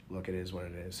look at it as what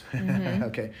it is.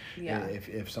 Okay. Yeah.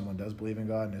 If someone does believe in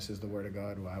God and this is the Word of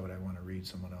God, why would I want to read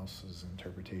someone else's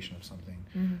interpretation of something?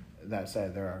 That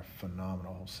said, there are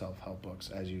phenomenal self-help books,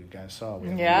 as you guys saw.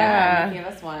 Yeah. Yeah, he gave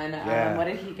us one. Yeah. What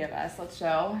did he give us? Let's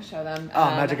show them.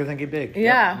 Magic of Thinking Big.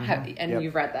 Yeah. And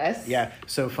you've read this? Yeah.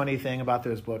 So funny thing about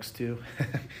those books too,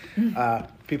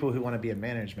 people who want to be in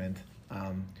management,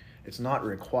 it's not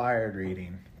required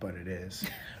reading, but it is.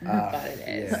 But it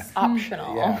is. Yeah.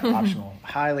 Optional. Yeah, optional.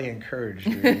 Highly encouraged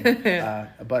reading.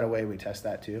 But a way we test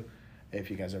that too,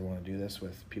 if you guys ever want to do this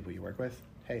with people you work with,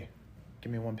 hey,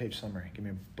 give me a 1-page summary. Give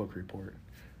me a book report.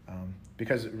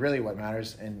 Because really what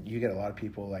matters, and you get a lot of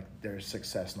people like they're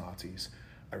success Nazis.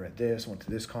 I read this, went to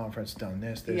this conference, done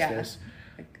this.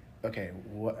 Okay,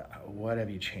 what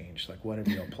have you changed? Like, what have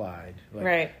you applied? Like,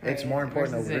 Right. It's more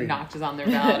important Versus to read. notches on their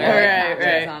belt. Or Right, notches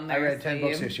right. on I their read 10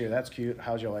 books sleeve. this year. That's cute.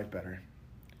 How's your life better?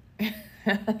 Yeah,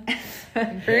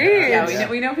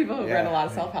 we know people who've read a lot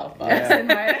of self-help books.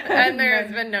 Yeah. And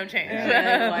there's been no change.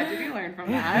 What did you learn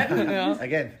from that?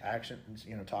 Again, actions,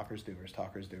 talkers, doers.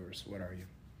 What are you?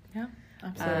 Yeah,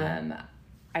 absolutely.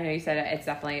 I know you said it's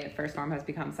definitely, First Form has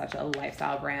become such a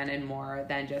lifestyle brand and more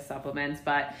than just supplements,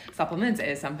 but supplements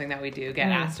is something that we do get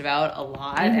asked about a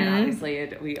lot. And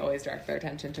obviously we always direct their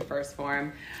attention to First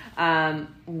Form.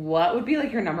 What would be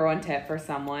like your number one tip for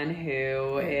someone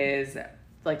who is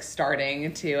like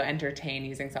starting to entertain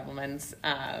using supplements?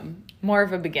 More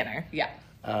of a beginner. Yeah.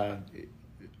 I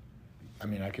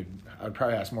mean, I would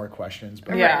probably ask more questions,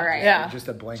 but Yeah, right. Yeah. just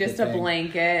a blanket Just a thing.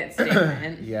 blanket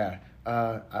statement. Yeah.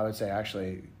 I would say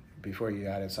actually, before you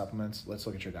added supplements, let's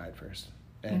look at your diet first.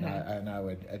 And I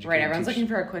would educate. Right, and everyone's teach. looking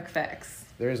for a quick fix.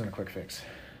 There isn't a quick fix.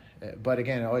 But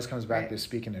again, it always comes back to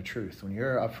speaking the truth. When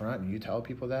you're upfront and you tell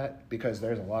people that, because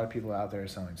there's a lot of people out there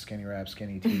selling skinny wraps,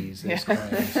 skinny teas, this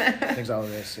claims, things, all of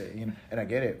this. And I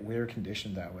get it. We're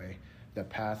conditioned that way. The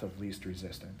path of least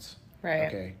resistance. Right.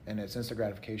 Okay. And it's instant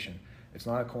gratification. It's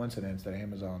not a coincidence that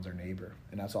Amazon's our neighbor,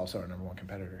 and that's also our number one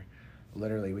competitor.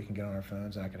 Literally, we can get on our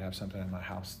phones and I could have something in my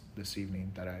house this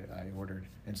evening that I ordered.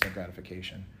 Instant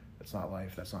gratification. That's not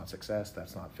life. That's not success.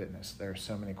 That's not fitness. There are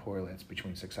so many correlates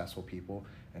between successful people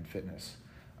and fitness.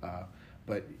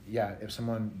 But yeah, if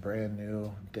someone brand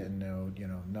new didn't know,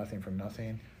 nothing from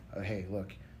nothing, hey,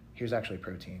 look, here's actually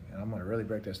protein. And I'm going to really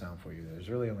break this down for you. There's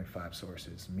really only 5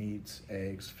 sources: meats,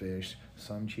 eggs, fish,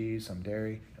 some cheese, some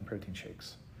dairy, and protein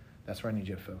shakes. That's where I need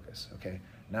you to focus, okay?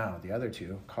 Now, the other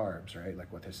 2, carbs, right?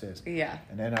 Like what this is. Yeah.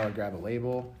 And then I would grab a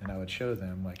label and I would show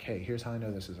them, like, hey, here's how I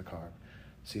know this is a carb.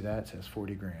 See that? It says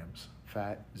 40 grams.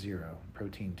 Fat, 0.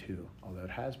 Protein, 2. Although it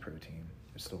has protein,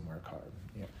 it's still more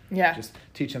carb. Yeah. Just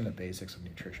teach them the basics of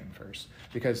nutrition first.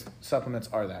 Because supplements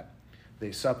are that.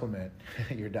 They supplement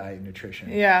your diet and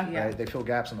nutrition. Yeah. Right? They fill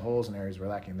gaps in the holes in areas we're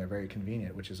lacking. They're very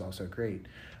convenient, which is also great.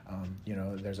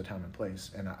 There's a time and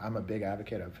place. And I'm a big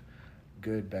advocate of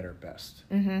good, better, best.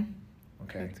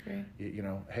 Okay. That's great.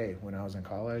 Hey, when I was in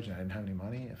college and I didn't have any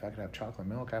money, if I could have chocolate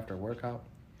milk after a workout,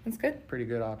 That's good. pretty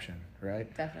good option,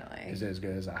 right? Definitely. Is it as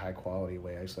good as a high quality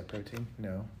whey isolate protein?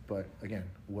 No. But again,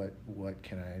 what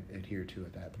can I adhere to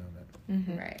at that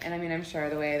moment? Right. And I mean, I'm sure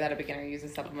the way that a beginner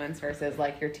uses supplements versus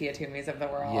like your Tia Tumis of the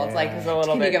world, Yeah. like, It's a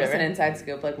little can bit you give us an different. inside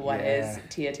scoop? Like, what is Yeah.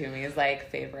 Tia Tumi's like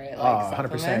favorite, Oh, like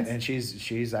 100%. supplements? And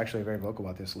she's actually very vocal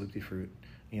about this, Loop-De Fruit.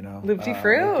 Loop-De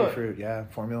Fruit? Loop-De Fruit, yeah.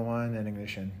 Formula One and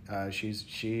Ignition.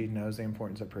 She knows the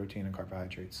importance of protein and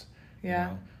carbohydrates.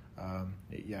 Yeah.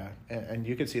 Yeah, and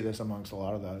you could see this amongst a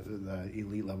lot of the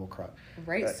elite level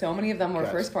Right, so many of them were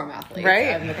first form athletes.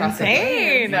 Right. In the CrossFit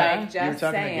Insane. Games. Like, You were just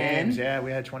talking saying. to games, yeah.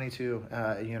 We had 22.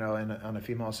 And on the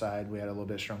female side, we had a little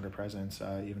bit stronger presence,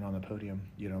 even on the podium.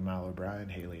 Mal O'Brien,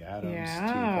 Haley Adams,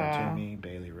 Yeah. Tia Toomey,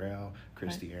 Bailey Rail,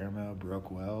 Christy Ermo,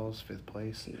 Brooke Wells, 5th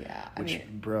place. Yeah,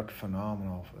 Brooke,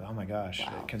 phenomenal. Oh my gosh,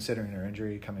 Wow. Considering her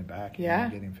injury, coming back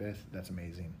and getting 5th, that's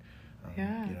amazing.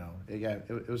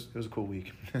 It was a cool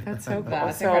week. That's so cool.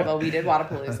 That's So- incredible. We did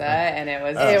Wadapalooza, and it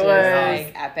was It just, was-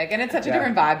 like epic. And it's such a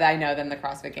different vibe that I know than the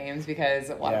CrossFit Games, because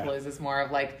Wadapalooza is more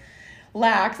of like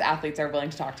lax. Athletes are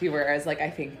willing to talk to you, whereas like I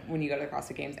think when you go to the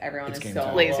CrossFit Games, everyone It's is game so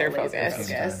time. Laser focused.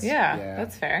 focused. Yeah,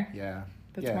 that's fair. Yeah.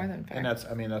 That's more than fair.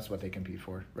 And that's what they compete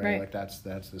for, right? Right. Like that's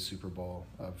the Super Bowl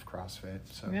of CrossFit.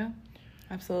 So Yeah,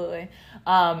 absolutely.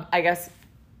 I guess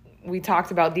we talked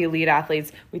about the elite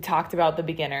athletes. We talked about the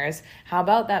beginners. How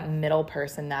about that middle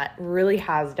person that really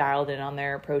has dialed in on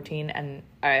their protein and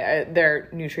their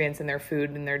nutrients in their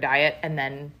food and their diet, and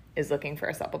then is looking for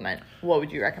a supplement? What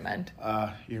would you recommend?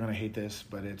 You're gonna hate this,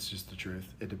 but it's just the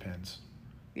truth. It depends.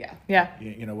 Yeah. Yeah.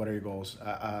 What are your goals?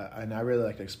 And I really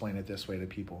like to explain it this way to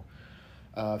people.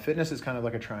 Fitness is kind of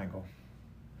like a triangle.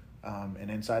 And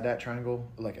inside that triangle,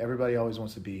 like everybody always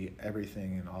wants to be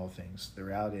everything and all things. The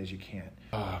reality is you can't.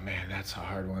 Oh man, that's a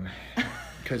hard one.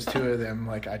 Because 2 of them,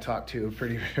 like I talked to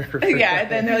pretty. Yeah,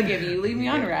 then they'll give you leave me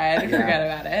on red. Yeah. Forget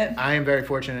about it. I am very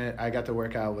fortunate. I got to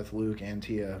work out with Luke and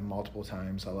Tia multiple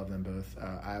times. I love them both.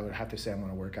 I would have to say I'm going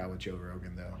to work out with Joe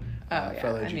Rogan though.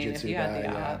 Fellow I mean, if jiu-jitsu you had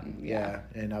guy. the Yeah,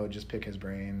 and I would just pick his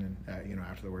brain and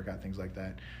after the workout, things like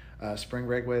that. Spring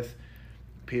break with.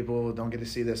 People don't get to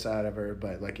see this side of her,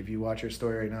 but like if you watch her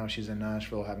story right now, she's in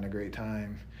Nashville having a great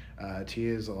time.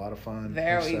 Tia is a lot of fun.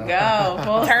 There we so- go.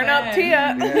 Full Turn up, send.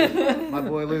 Tia. Yeah. My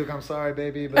boy Luke, I'm sorry,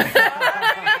 baby, but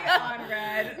On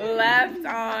red. Left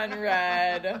on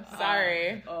red.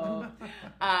 Sorry.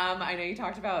 I know you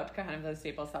talked about kind of those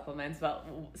staple supplements, but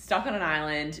stuck on an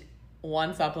island,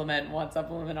 one supplement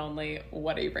only.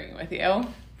 What are you bringing with you?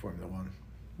 Formula One.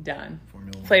 Done.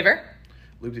 Formula One. Flavor?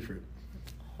 Loop de fruit.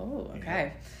 Oh,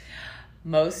 okay.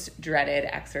 Most dreaded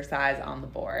exercise on the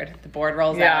board. The board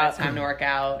rolls Yeah. out. It's time to work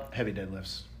out. Heavy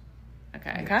deadlifts. Okay.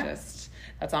 Okay.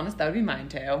 That's honest. That would be mine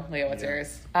too. Leo, what's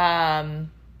yours? I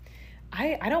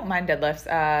don't mind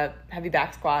deadlifts. Heavy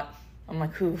back squat. I'm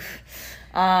like, oof.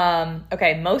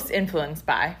 Okay, most influenced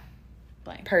by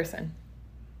Blank. person.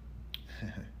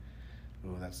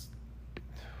 Ooh, that's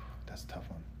a tough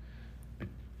one.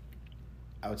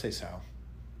 I would say Sal.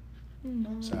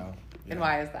 Sal. And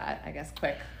why is that? I guess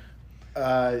quick.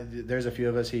 There's a few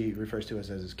of us he refers to us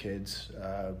as his kids,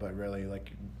 but really,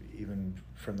 like, even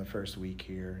from the first week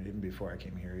here, even before I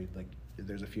came here,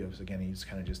 there's a few of us. Again, he's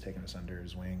kind of just taking us under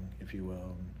his wing, if you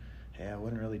will. And, hey, I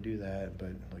wouldn't really do that,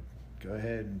 but like, go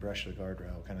ahead and brush the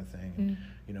guardrail, kind of thing.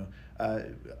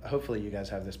 Hopefully, you guys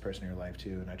have this person in your life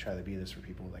too, and I try to be this for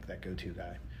people, like that go-to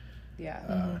guy.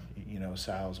 Yeah.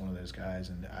 Sal's one of those guys,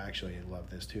 and I actually love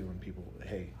this too. When people,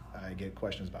 hey, I get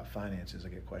questions about finances, I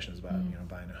get questions about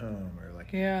buying a home or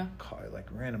like car, like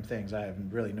random things I have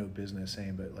really no business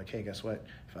saying, but like, hey, guess what?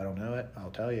 If I don't know it, I'll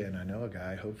tell you, and I know a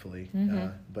guy, hopefully.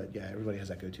 But yeah, everybody has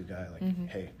that go-to guy. Like,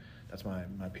 hey, that's my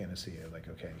panacea. Like,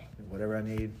 okay, whatever I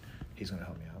need, he's gonna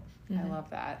help me out. I love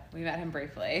that. We met him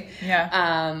briefly.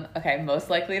 Yeah. Okay, most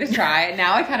likely to try.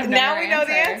 Now I kind of know Now your we know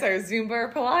the answer. Zumba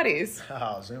or Pilates?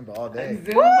 Oh, Zumba all day.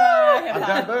 Zumba, hip I've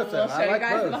done both We'll of them. show I you like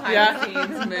guys the both. behind the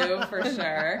scenes move for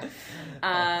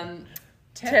sure.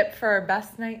 Tip for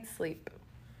best night's sleep.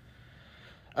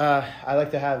 I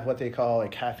like to have what they call a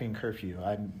caffeine curfew.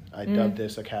 I dubbed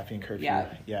this a caffeine curfew.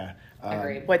 Yeah. Yeah.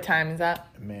 Agreed. What time is that?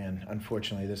 Man,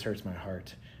 unfortunately, this hurts my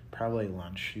heart. Probably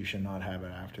lunch. You should not have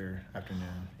it after afternoon.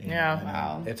 And Yeah. I know.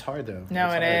 Wow. It's hard though. No,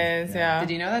 It's it hard. is. Yeah. Did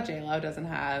you know that J-Lo doesn't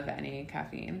have any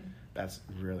caffeine? That's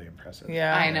really impressive.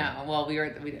 Yeah. I know. Well,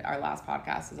 our last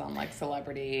podcast was on like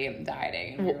celebrity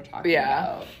dieting, and we were talking Yeah.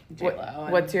 about J-Lo.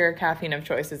 What's your caffeine of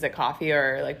choice? Is it coffee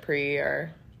or like pre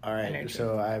or? All right. Energy.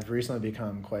 So I've recently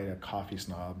become quite a coffee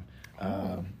snob.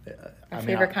 My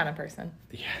favorite kind of person.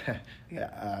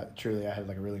 Yeah. Truly, I had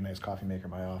like a really nice coffee maker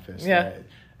in my office. Yeah.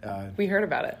 that, We heard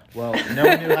about it. Well, no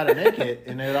one knew how to make it,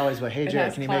 and they'd always be like, "Hey, Jared,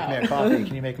 has can you make me a clout. coffee?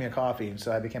 Can you make me a coffee?" And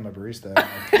so I became a barista.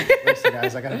 Like, listen,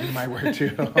 guys, I got to do my work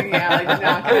too. Yeah, like it's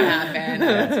not gonna happen.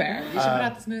 That's fair. You should put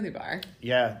out the smoothie bar.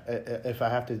 Yeah, if I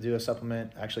have to do a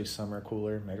supplement, actually Summer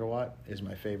Cooler Megawatt is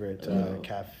my favorite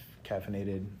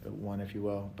caffeinated one, if you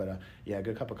will. But yeah, a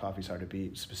good cup of coffee is hard to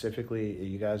beat. Specifically,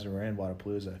 you guys are in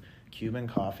Wadapalooza. Cuban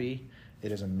coffee,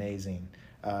 it is amazing.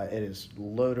 It is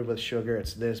loaded with sugar.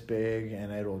 It's this big,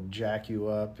 and it'll jack you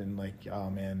up. And like, oh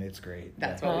man, it's great.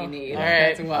 That's yeah. what we need. All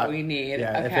right. That's what we need.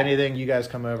 Yeah. Okay. If anything, you guys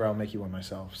come over, I'll make you one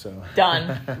myself. So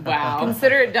Done. Wow.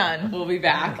 Consider it done. We'll be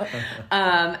back.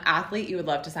 Athlete you would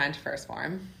love to sign to First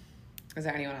Form. Is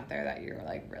there anyone out there that you're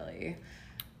like really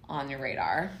on your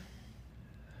radar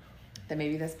that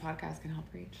maybe this podcast can help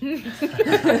reach?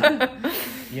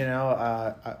 You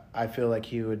know, I feel like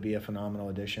he would be a phenomenal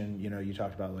addition. You know, you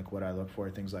talked about like what I look for,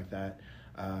 things like that.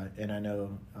 And I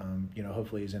know, you know,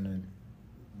 hopefully he's in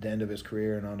the end of his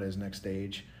career and on to his next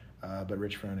stage. But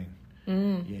Rich Froning,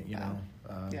 you know,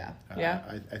 Yeah.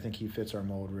 I think he fits our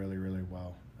mold really, really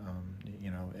well.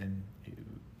 You know, and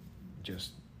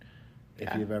just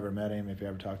if you've ever met him, if you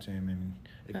ever talked to him, and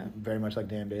very much like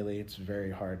Dan Bailey, it's very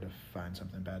hard to find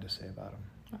something bad to say about him.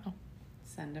 Wow.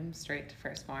 Send them straight to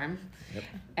First Form. Yep.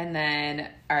 And then,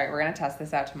 all right, we're going to test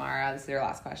this out tomorrow. This is your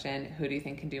last question. Who do you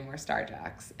think can do more Star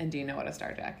Jacks? And do you know what a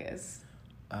Star Jack is?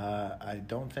 I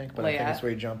don't think, but I think Leia. it's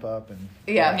where you jump up and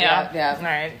Yeah. All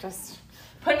right, just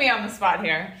put me on the spot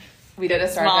here. We did a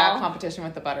Star Small. Jack competition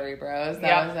with the Buttery Bros.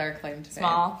 That was our claim to fame.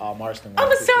 Small. Marston. I'm a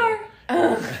won for star. sure.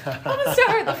 I'm a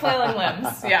star. The flailing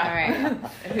limbs. Yeah. All right.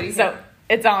 Who do you So think?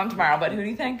 it's on tomorrow, but who do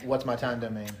you think? What's my time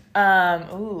domain?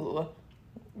 1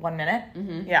 minute.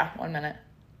 Mm-hmm. Yeah, 1 minute.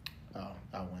 Oh,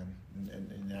 I'll win.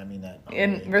 And I mean that.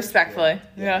 Respectfully.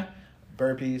 Yeah.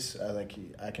 Burpees,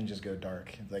 I can just go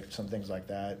dark. Like some things like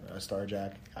that. A Star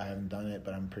Jack, I haven't done it,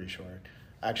 but I'm pretty sure.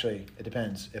 Actually, it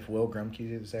depends. If Will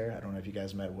Grumke is there, I don't know if you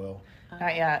guys met Will.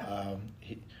 Not yet.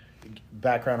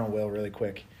 Background on Will really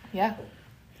quick. Yeah.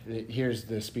 Here's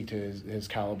to speak to his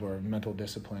caliber of mental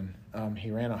discipline.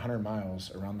 He ran 100 miles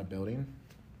around the building.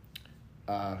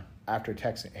 After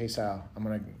texting, hey Sal, I'm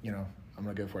gonna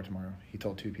go for it tomorrow. He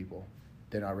told 2 people.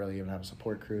 Did not really even have a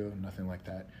support crew, nothing like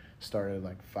that. Started at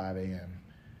like 5 a.m.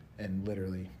 and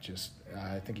literally just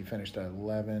I think he finished at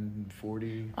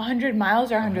 11:40. 100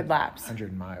 miles or 100 laps?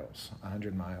 100 miles.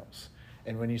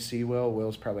 And when you see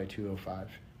Will's probably 2:05.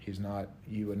 He's not.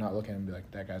 You would not look at him and be like,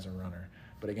 that guy's a runner.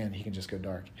 But again, he can just go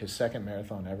dark. His second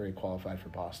marathon ever, he qualified for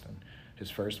Boston.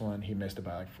 His first one, he missed it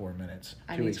by like 4 minutes.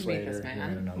 I 2 need weeks to meet later, this he man.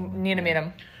 ran another one. Need to meet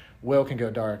him. Will can go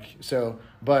dark. So,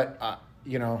 but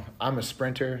you know, I'm a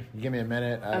sprinter. You give me a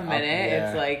minute.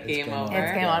 It's like game over.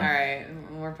 It's game on. All right.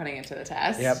 We're putting it to the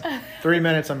test. Yep. 3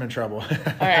 minutes, I'm in trouble. All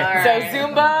right. All right. So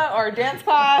Zumba or dance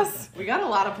class? We got a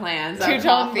lot of plans. Two-tone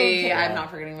Coffee. boots. I'm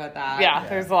not forgetting about that. Yeah,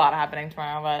 there's a lot happening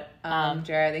tomorrow, but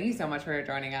Jared, thank you so much for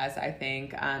joining us. I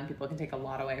think people can take a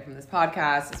lot away from this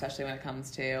podcast, especially when it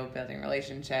comes to building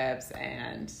relationships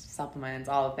and supplements,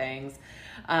 all the things.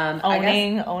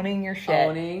 owning your shit.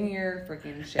 Owning your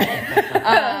freaking shit.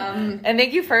 And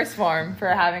thank you, First Form, for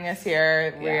having us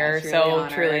here. We're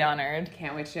truly honored.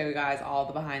 Can't wait to show you guys all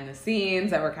the behind the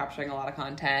scenes that we're capturing a lot of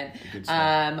content. Good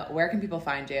stuff. Where can people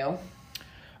find you?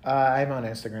 I'm on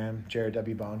Instagram, Jared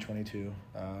W. Bond 22.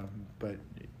 But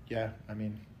yeah, I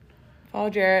mean, Follow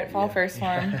Jarrett. Follow Yeah. First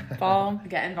Form. Follow.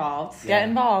 Get involved. Get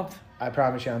involved. I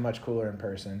promise you I'm much cooler in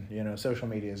person. You know, social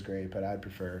media is great, but I'd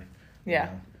prefer, Yeah.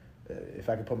 if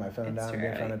I could put my phone It's down and be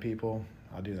in true. front of people,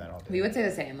 I'll do that all day. We would say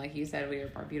the same. Like you said, we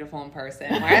are more beautiful in person.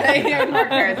 We're more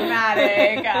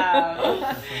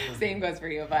charismatic. Same goes for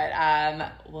you. But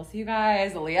we'll see you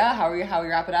guys. Aaliyah, how we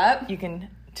wrap it up? You can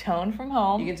tone from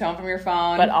home. You can tone from your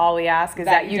phone. But all we ask is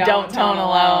that you don't tone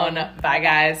alone. Bye,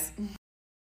 guys.